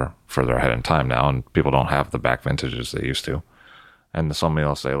obviously we're further ahead in time now, and people don't have the back vintages they used to. and the sommelier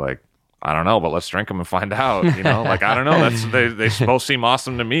will say like, I don't know, but let's drink them and find out. Like I don't know. They both seem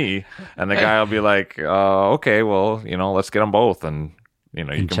awesome to me. And the guy will be like, okay, well, let's get them both, and you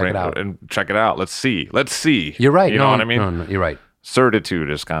can check it out and check it out. Let's see. You're right. You know what I mean? No, you're right. Certitude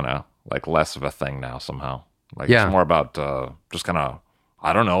is kind of like less of a thing now somehow. Like it's more about just kind of,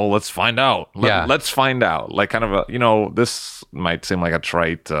 I don't know. Let's find out. Let's find out. Like kind of a, this might seem like a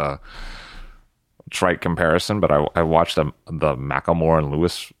trite comparison, but I watched the Macklemore and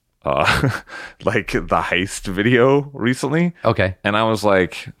Lewis like the heist video recently. Okay. And I was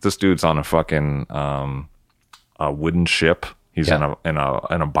like, this dude's on a fucking a wooden ship. He's in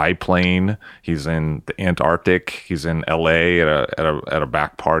a biplane. He's in the Antarctic. He's in LA at a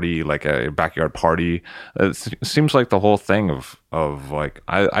back party, like a backyard party. It seems like the whole thing of like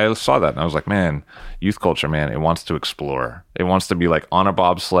I saw that and I was like, man, youth culture, man, it wants to explore. It wants to be like on a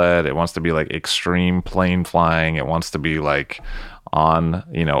bobsled. It wants to be like extreme plane flying. It wants to be like on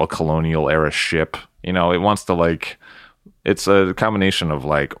a colonial era ship. It wants to like, it's a combination of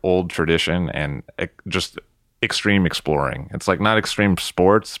like old tradition and just extreme exploring. It's like not extreme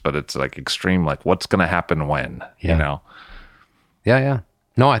sports, but it's like extreme, like what's going to happen when, Yeah.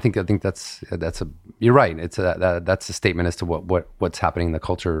 No, I think that's you're right. It's that's a statement as to what's happening in the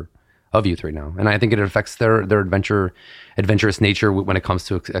culture of youth right now. And I think it affects their adventurous nature when it comes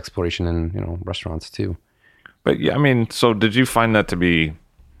to exploration and, restaurants too. But yeah, I mean, so did you find that to be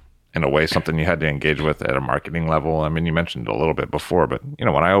in a way something you had to engage with at a marketing level? I mean, you mentioned it a little bit before, but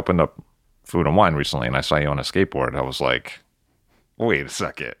when I opened up Food and Wine recently and I saw you on a skateboard, I was like, wait a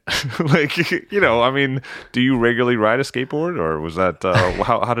second. Like, I mean, do you regularly ride a skateboard, or was that,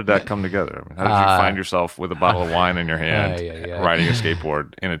 how did that come together? I mean, how did you find yourself with a bottle of wine in your hand, riding a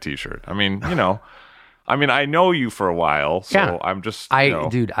skateboard in a t-shirt? I mean, I know you for a while, so I'm just,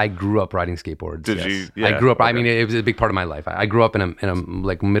 Dude, I grew up riding skateboards. Did you? Yeah, I grew up, I mean, it was a big part of my life. I grew up in a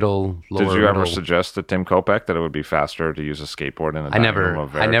like lower. Did you ever suggest to Tim Kopeck that it would be faster to use a skateboard in the dining room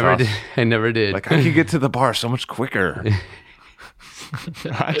of Veritas? I never did. Like, I could get to the bar so much quicker.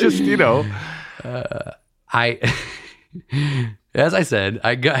 I just, as I said,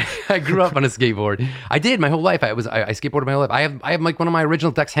 I grew up on a skateboard. I did my whole life. I skateboarded my whole life. I have like one of my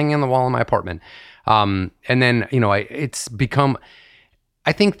original decks hanging on the wall in my apartment. And then, it's become,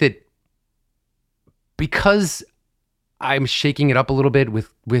 I think that because I'm shaking it up a little bit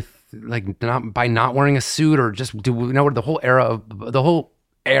with like not wearing a suit or just the whole era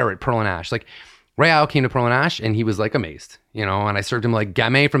at Pearl and Ash, like Ray Al came to Pearl and Ash and he was like amazed, and I served him like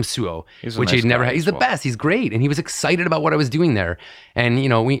game from Suo, which he'd never had. He's the best. He's great. And he was excited about what I was doing there. And,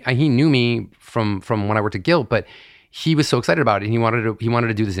 he knew me from when I worked at Gilt, but he was so excited about it. And he wanted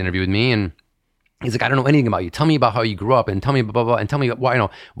to do this interview with me. And he's like, I don't know anything about you. Tell me about how you grew up and tell me blah, blah, blah, and tell me why do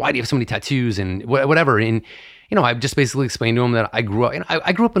you have so many tattoos and whatever. And, I just basically explained to him that I grew up, and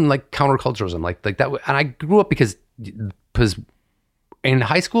I grew up in like counterculturalism, like that. And I grew up because in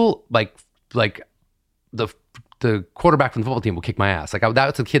high school, like the quarterback from the football team would kick my ass. Like that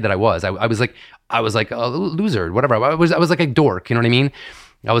was the kid that I was. I was like a loser, whatever. I was like a dork. You know what I mean?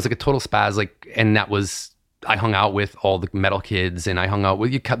 I was like a total spaz. Like, and I hung out with all the metal kids, and I hung out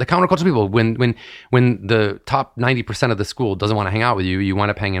with the counterculture people. When the top 90% of the school doesn't want to hang out with you, you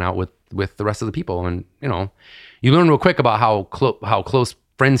wind up hanging out with the rest of the people, and you learn real quick about how close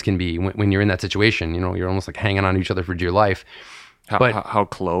friends can be when you're in that situation. You're almost like hanging on to each other for dear life. How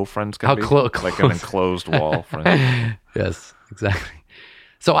close friends can be? Like an enclosed wall friend. Yes, exactly.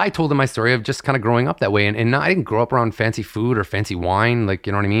 So I told him my story of just kind of growing up that way, and I didn't grow up around fancy food or fancy wine, like,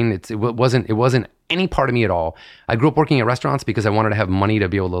 you know what I mean? It wasn't any part of me at all. I grew up working at restaurants because I wanted to have money to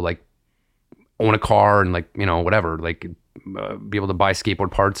be able to like own a car and like, whatever, like be able to buy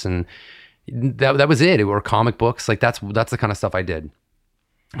skateboard parts, and that was it. It were comic books, like that's the kind of stuff I did.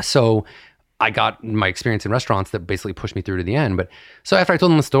 So I got my experience in restaurants that basically pushed me through to the end. But so after I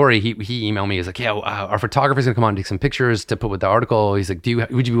told him the story, he emailed me. He's like, yeah, our photographer's gonna come on and take some pictures to put with the article. He's like,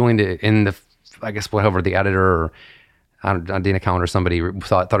 would you be willing to, I guess whatever, the editor or Dana Cowan or somebody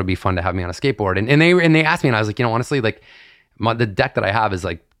thought it'd be fun to have me on a skateboard. And they asked me, and I was like, honestly, like the deck that I have is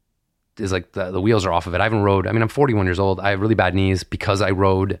like the wheels are off of it. I haven't rode. I mean, I'm 41 years old. I have really bad knees because I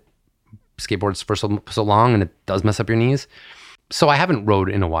rode skateboards for so long, and it does mess up your knees. So I haven't rode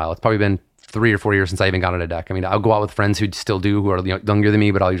in a while. It's probably been 3 or 4 years since I even got on a deck. I mean, I'll go out with friends who still do, who are younger than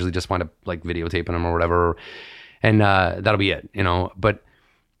me, but I'll usually just wind up like videotaping them or whatever. And that'll be it, But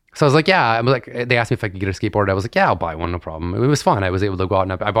so I was like, yeah, they asked me if I could get a skateboard. I was like, yeah, I'll buy one, no problem. It was fun. I was able to go out,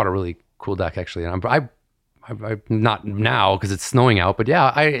 and I bought a really cool deck actually. And I'm not now because it's snowing out, but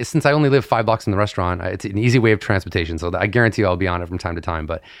yeah, since I only live 5 blocks from the restaurant, it's an easy way of transportation. So I guarantee I'll be on it from time to time,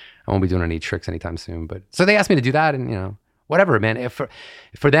 but I won't be doing any tricks anytime soon. But so they asked me to do that, and whatever, man. If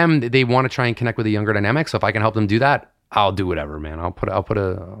for them, they want to try and connect with the younger dynamic. So if I can help them do that, I'll do whatever, man. I'll put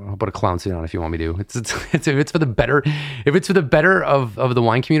a clown suit on if you want me to. If it's for the better, if it's for the better of the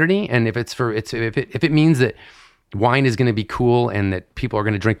wine community, and if it means that wine is going to be cool and that people are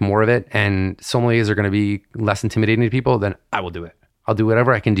going to drink more of it, and sommeliers are going to be less intimidating to people, then I will do it. I'll do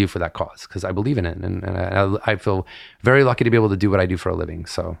whatever I can do for that cause because I believe in it, and I feel very lucky to be able to do what I do for a living.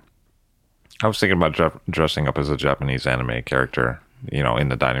 So, I was thinking about dressing up as a Japanese anime character, in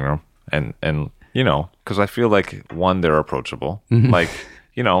the dining room, and because I feel like, one, they're approachable. Like,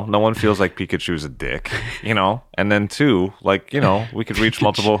 no one feels like Pikachu's a dick, and then two, like, we could reach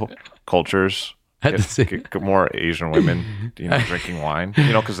multiple cultures, get more Asian women, drinking wine,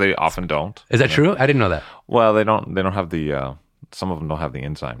 because they often don't. Is that true? I didn't know that. Well, they don't have the, some of them don't have the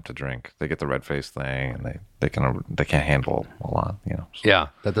enzyme to drink. They get the red face thing, and they can't handle a lot, So. Yeah,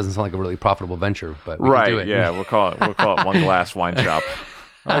 that doesn't sound like a really profitable venture, but we right, can do it. Yeah, we'll call it one glass wine shop.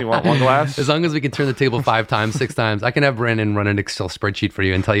 Oh, you want one glass? As long as we can turn the table 5 times, 6 times, I can have Brandon run an Excel spreadsheet for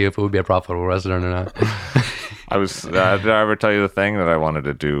you and tell you if it would be a profitable restaurant or not. Did I ever tell you the thing that I wanted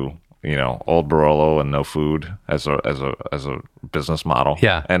to do? Old Barolo and no food as a business model.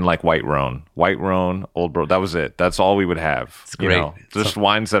 Yeah, and like White Rhone, Old Barolo. That was it. That's all we would have. It's great. Just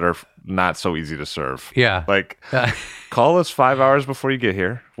wines that are not so easy to serve. Yeah, like call us 5 hours before you get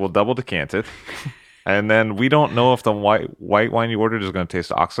here. We'll double decant it. And then we don't know if the white wine you ordered is going to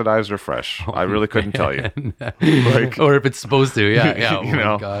taste oxidized or fresh. I really couldn't tell you. Or if it's supposed to. Yeah. Oh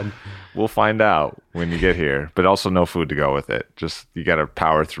my God. We'll find out when you get here. But also no food to go with it. Just you got to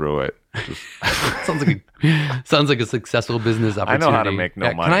power through it. Sounds like a successful business opportunity. I know how to make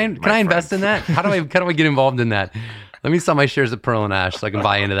money. Can I invest in that? How do I get involved in that? Let me sell my shares of Pearl and Ash so I can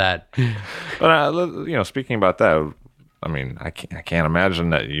buy into that. But speaking about that. I mean, I can't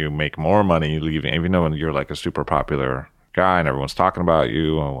imagine that you make more money leaving, even though you're like a super popular guy and everyone's talking about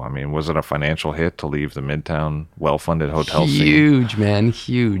you. I mean, was it a financial hit to leave the Midtown well-funded hotel scene? Huge, man,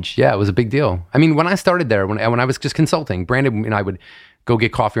 huge. Yeah, it was a big deal. I mean, when I started there, when I was just consulting, Brandon and I would go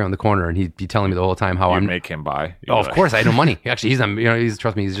get coffee around the corner, and he'd be telling me the whole time how You'd make him buy. Of course, I had no money. Actually, he's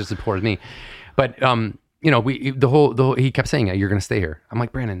trust me, he's just as poor as me. But he kept saying, "You're going to stay here." I'm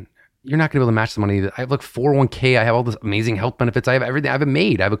like, Brandon, you're not going to be able to match the money. I have like 401k. I have all this amazing health benefits. I have everything. I have a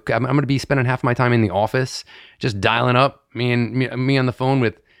maid. I'm going to be spending half my time in the office, just dialing up me on the phone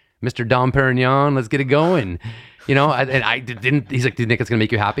with Mr. Dom Perignon. Let's get it going. And I didn't. He's like, "Do you think it's going to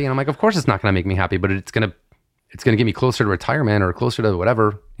make you happy?" And I'm like, "Of course, it's not going to make me happy, but it's going to get me closer to retirement or closer to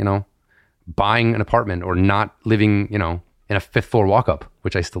whatever. Buying an apartment or not living, in a 5th floor walk up,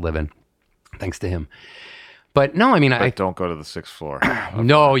 which I still live in, thanks to him." But no, I mean, I don't go to the 6th floor.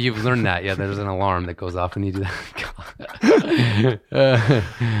 No, you've learned that. Yeah, there's an alarm that goes off when you do that.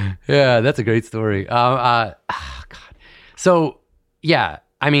 Yeah, that's a great story. God. So, yeah,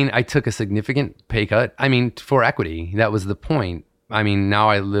 I mean, I took a significant pay cut. I mean, for equity, that was the point. I mean, now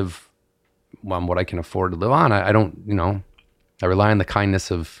I live on what I can afford to live on. I don't, I rely on the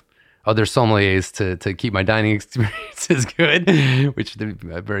kindness of other sommeliers to keep my dining experiences good, which is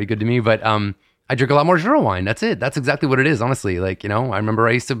very good to me. But I drink a lot more Jura wine. That's it. That's exactly what it is, honestly. Like, I remember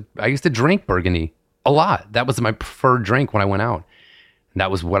I used to drink Burgundy a lot. That was my preferred drink when I went out. And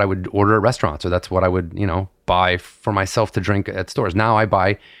that was what I would order at restaurants, or that's what I would, buy for myself to drink at stores. Now I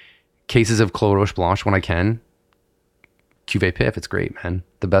buy cases of Clos Roche Blanche when I can. Cuvée Pif, it's great, man.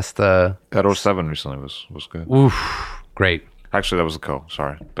 The best. That 07 recently was good. Oof, great. Actually, that was a Co.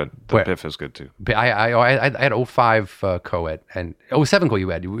 Sorry, but the Pif is good too. I had 05 Co and 07 Co. You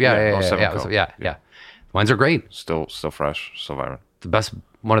had, yeah. Wines are great. Still fresh, still vibrant.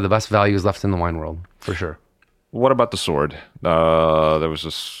 One of the best values left in the wine world for sure. What about the sword? There was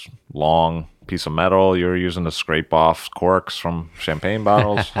this long piece of metal you were using to scrape off corks from champagne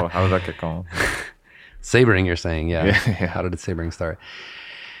bottles. How did that get going? Sabering, you're saying, yeah. How did sabering start?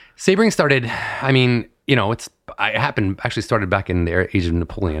 Sabering started, I mean, actually started back in the age of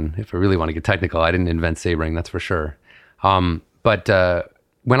Napoleon. If I really want to get technical, I didn't invent sabering, that's for sure. But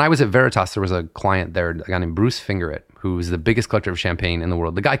when I was at Veritas, there was a client there, a guy named Bruce Fingerett, who's the biggest collector of champagne in the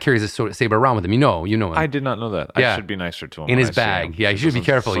world. The guy carries a saber around with him. You know him. I did not know that. Yeah. I should be nicer to him. In his bag. Yeah, you should be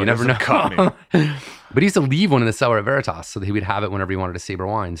careful. You never know. But he used to leave one in the cellar at Veritas so that he would have it whenever he wanted to saber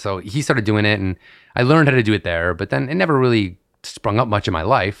wine. So he started doing it, and I learned how to do it there. But then it never really sprung up much in my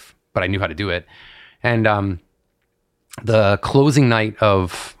life, but I knew how to do it. And the closing night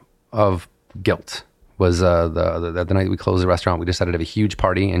of Gilt was the night we closed the restaurant. We decided to have a huge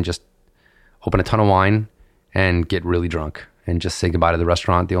party and just open a ton of wine and get really drunk and just say goodbye to the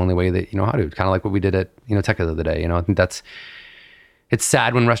restaurant the only way that you know how to. Kind of like what we did at Enoteca the other day. I think it's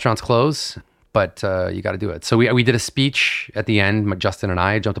sad when restaurants close, but you got to do it. So we did a speech at the end. Justin and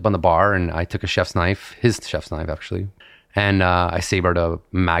I jumped up on the bar, and I took a chef's knife, his chef's knife actually, and I sabered a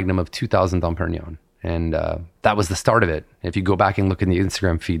Magnum of 2,000 Dom Perignon. And that was the start of it. If you go back and look in the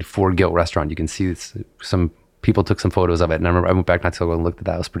Instagram feed for Gilt Restaurant, you can see some people took some photos of it. And I remember I went back not so long and looked at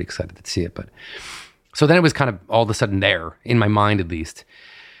that. I was pretty excited to see it. But so then it was kind of all of a sudden there, in my mind at least.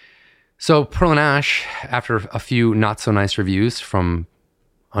 So Pearl and Ash, after a few not so nice reviews from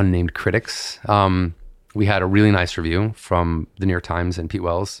unnamed critics, we had a really nice review from the New York Times and Pete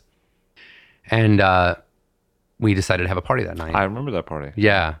Wells. And we decided to have a party that night. I remember that party.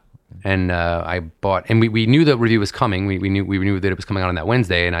 Yeah. And I bought, and we knew the review was coming. We knew that it was coming out on that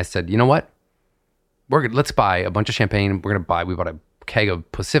Wednesday. And I said, you know what? Let's buy a bunch of champagne. We bought a keg of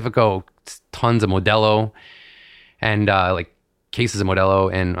Pacifico, tons of Modelo, and like cases of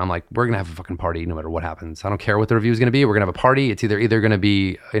Modelo. And I'm like, we're going to have a fucking party no matter what happens. I don't care what the review is going to be. We're going to have a party. It's either going to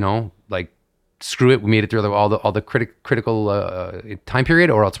be, like, screw it. We made it through all the critical time period,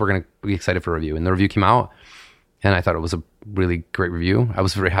 or else we're going to be excited for a review. And the review came out. And I thought it was a really great review. I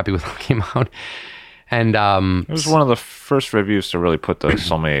was very happy with how it came out. And it was one of the first reviews to really put the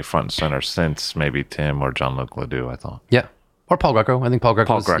sommelier front and center since maybe Tim or Jean-Luc Ledoux, I thought. Yeah. Or Paul Greco. I think Paul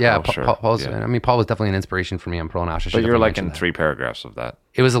Greco Greco, yeah, sure. Paul was definitely an inspiration for me on Pearl and Ash. But you're like in 3 paragraphs of that.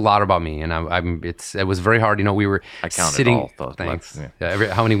 It was a lot about me, and it was very hard. We were I counted sitting. all those. Thanks.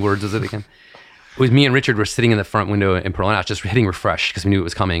 Yeah. How many words was it again? It was me and Richard were sitting in the front window in Pearl and Ash, just hitting refresh because we knew it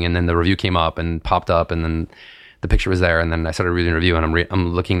was coming, and then the review came up and popped up, and then the picture was there, and then I started reading the review, and I'm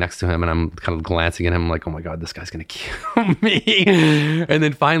looking next to him, and I'm kind of glancing at him like, oh my God, this guy's gonna kill me. And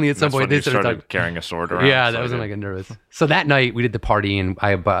then finally at some point they started carrying a sword around. Yeah, that was when I got nervous. So that night we did the party, and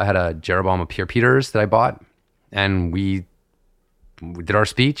I had a Jeroboam of Pierre Peters that I bought, and we did our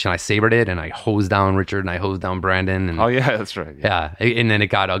speech, and I sabered it, and I hosed down Richard, and I hosed down Brandon. And, oh yeah, that's right. Yeah, and then it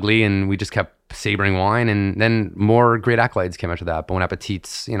got ugly, and we just kept sabering wine, and then more great accolades came after that. Bon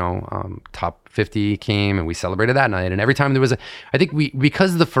Appetit's, top 50 came, and we celebrated that night. And every time there was I think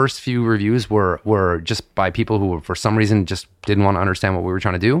because the first few reviews were just by people who for some reason just didn't want to understand what we were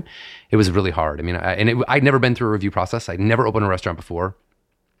trying to do, it was really hard. I mean, I'd never been through a review process. I'd never opened a restaurant before.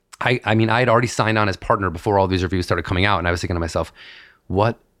 I had already signed on as partner before all these reviews started coming out, and I was thinking to myself,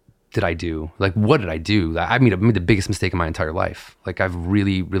 what did I do? Like, what did I do? I made the biggest mistake in my entire life. Like, I've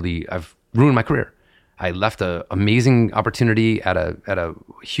ruined my career. I left an amazing opportunity at a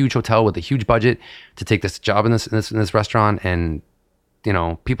huge hotel with a huge budget to take this job in this restaurant, and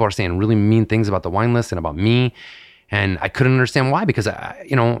people are saying really mean things about the wine list and about me, and I couldn't understand why, because I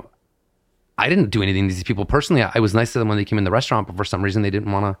didn't do anything to these people personally. I was nice to them when they came in the restaurant, but for some reason they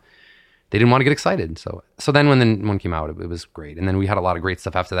didn't want to get excited. So then when the one came out, it was great, and then we had a lot of great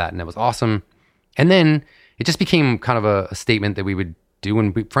stuff after that, and it was awesome. And then it just became kind of a statement that we would do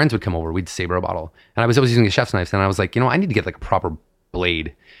when friends would come over. We'd saber a bottle, and I was always using a chef's knife, and I was like, I need to get like a proper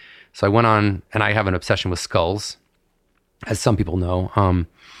blade. So I went on, and I have an obsession with skulls, as some people know.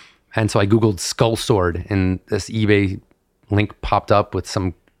 And so I Googled skull sword, and this eBay link popped up with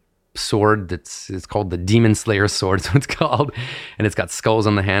some sword it's called the Demon Slayer sword, so it's called, and it's got skulls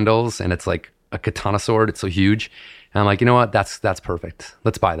on the handles, and it's like a katana sword. It's so huge, and I'm like, you know what? That's perfect.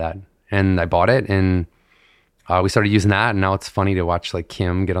 Let's buy that. And I bought it, and we started using that, and now it's funny to watch like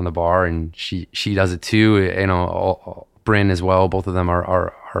Kim get on the bar, and she does it too. Bryn as well. Both of them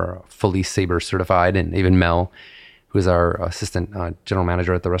are fully Saber certified, and even Mel, who is our assistant general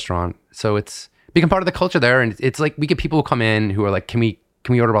manager at the restaurant. So it's become part of the culture there, and it's like we get people who come in who are like, can we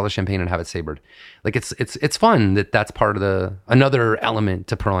order a bottle of champagne and have it sabered? Like it's fun that's part of another element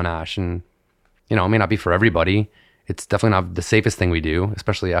to Pearl and Ash, and it may not be for everybody. It's definitely not the safest thing we do,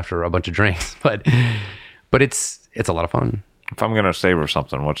 especially after a bunch of drinks, but it's a lot of fun. If I'm gonna saber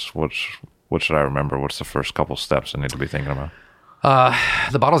something, what should I remember? What's the first couple steps I need to be thinking about?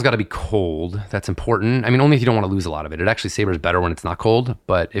 The bottle's got to be cold. That's important. I mean, only if you don't want to lose a lot of it. It actually sabers better when it's not cold,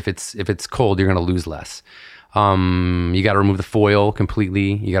 but if it's cold, you're going to lose less. You got to remove the foil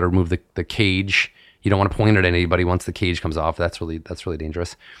completely. You got to remove the cage. You don't want to point it at anybody once the cage comes off. That's really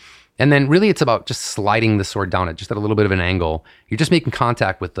dangerous. And then really it's about just sliding the sword down at a little bit of an angle. You're just making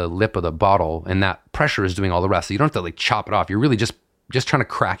contact with the lip of the bottle, and that pressure is doing all the rest. So you don't have to like chop it off. You're really just trying to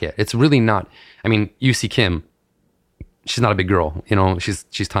crack it. It's really not, I mean, you see Kim, she's not a big girl,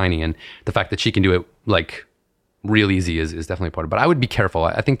 she's tiny, and the fact that she can do it like real easy is definitely part of it. But I would be careful.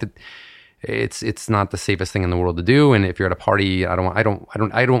 I think that it's not the safest thing in the world to do. And if you're at a party, I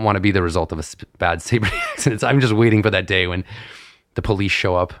don't want to be the result of a bad sabering accident. I'm just waiting for that day when the police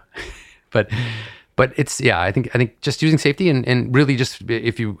show up. but it's, yeah, I think just using safety and really just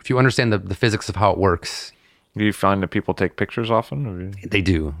if you understand the physics of how it works, Do you find that people take pictures often? Or... They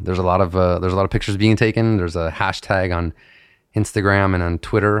do. There's a lot of pictures being taken. There's a hashtag on Instagram and on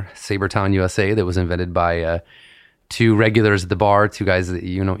Twitter, Sabertown USA, that was invented by two regulars at the bar, two guys that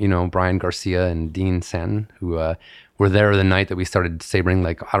you know, Brian Garcia and Dean Santon, who were there the night that we started sabering,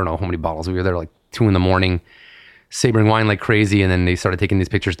 like, I don't know how many bottles. We were there like 2 a.m, sabering wine like crazy, and then they started taking these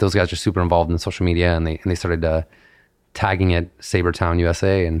pictures. Those guys are super involved in social media, and they started tagging it Sabertown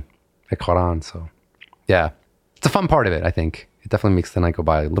USA, and it caught on. So yeah, it's a fun part of it. I think it definitely makes the night go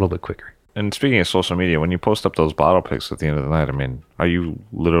by a little bit quicker. And speaking of social media, when you post up those bottle pics at the end of the night, I mean, are you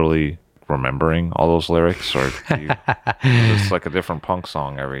literally remembering all those lyrics, or it's like a different punk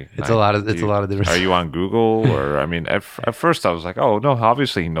song every It's night? a lot of different. Are you on Google? Or I mean, at first I was like, oh no,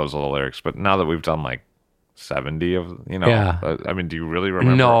 obviously he knows all the lyrics, but now that we've done like 70 of, Yeah. I mean, do you really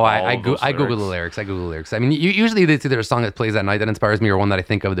remember? No, all I of those Google the lyrics. I Google the lyrics. I mean, usually it's either a song that plays that night that inspires me, or one that I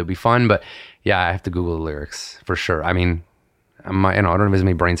think of that'd be fun. But yeah, I have to Google the lyrics for sure. I mean, I don't have as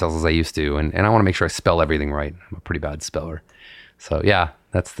many brain cells as I used to, and I want to make sure I spell everything right. I'm a pretty bad speller. So yeah,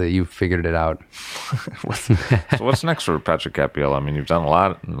 you figured it out. So what's next for Patrick Cappiello? I mean, you've done a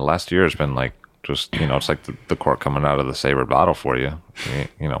lot, and the last year has been like just, it's like the cork coming out of the saber bottle for you.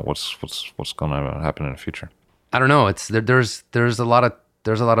 What's going to happen in the future? I don't know. There's a lot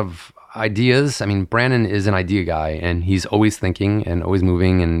of ideas. I mean, Brandon is an idea guy, and he's always thinking and always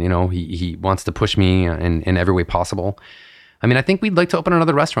moving, and he wants to push me in every way possible. I mean, I think we'd like to open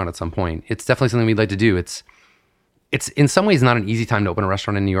another restaurant at some point. It's definitely something we'd like to do. It's in some ways not an easy time to open a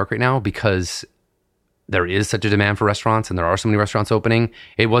restaurant in New York right now, because there is such a demand for restaurants, and there are so many restaurants opening.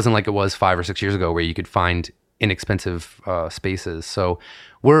 It wasn't like it was 5 or 6 years ago where you could find inexpensive spaces. So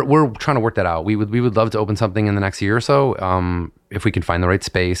we're trying to work that out. We would love to open something in the next year or so, if we can find the right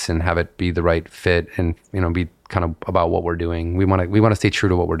space and have it be the right fit, and be kind of about what we're doing. We want to stay true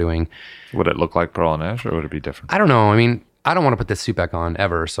to what we're doing. Would it look like Pearl and Ash, or would it be different? I don't know. I mean, I don't want to put this suit back on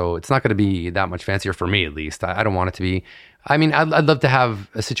ever, so it's not going to be that much fancier for me, at least. I don't want it to be. I mean, I'd love to have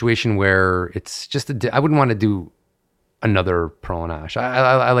a situation where it's just I wouldn't want to do another Pearl and Ash.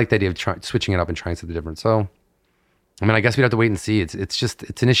 I like the idea of switching it up and trying something different. So, I mean, I guess we'd have to wait and see. It's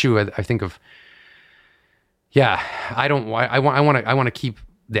an issue. I think of. Yeah, I want to keep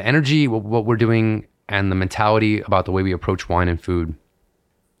the energy, what we're doing, and the mentality about the way we approach wine and food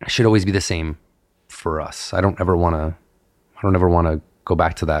should always be the same for us. I don't ever want to go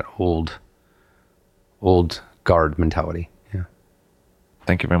back to that old guard mentality. Yeah.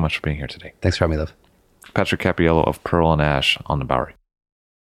 Thank you very much for being here today. Thanks for having me, love. Patrick Cappiello of Pearl and Ash on the Bowery.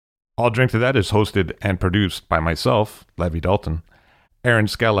 All Drink to That is hosted and produced by myself, Levi Dalton. Aaron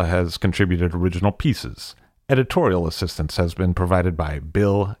Scala has contributed original pieces. Editorial assistance has been provided by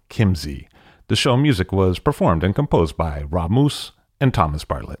Bill Kimsey. The show music was performed and composed by Rob Moose and Thomas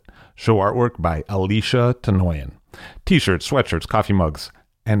Bartlett. Show artwork by Alicia Tenoyan. T-shirts, sweatshirts, coffee mugs,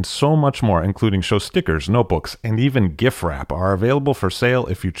 and so much more, including show stickers, notebooks, and even gift wrap, are available for sale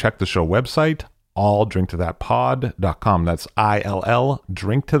if you check the show website, alldrinktothatpod.com. That's ILL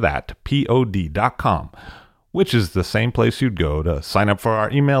drinktothatpod.com, which is the same place you'd go to sign up for our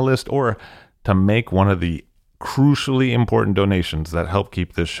email list or to make one of the crucially important donations that help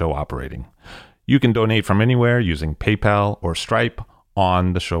keep this show operating. You can donate from anywhere using PayPal or Stripe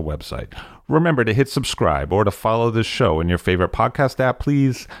on the show website. Remember to hit subscribe or to follow this show in your favorite podcast app,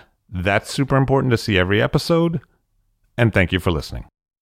 please. That's super important to see every episode. And thank you for listening.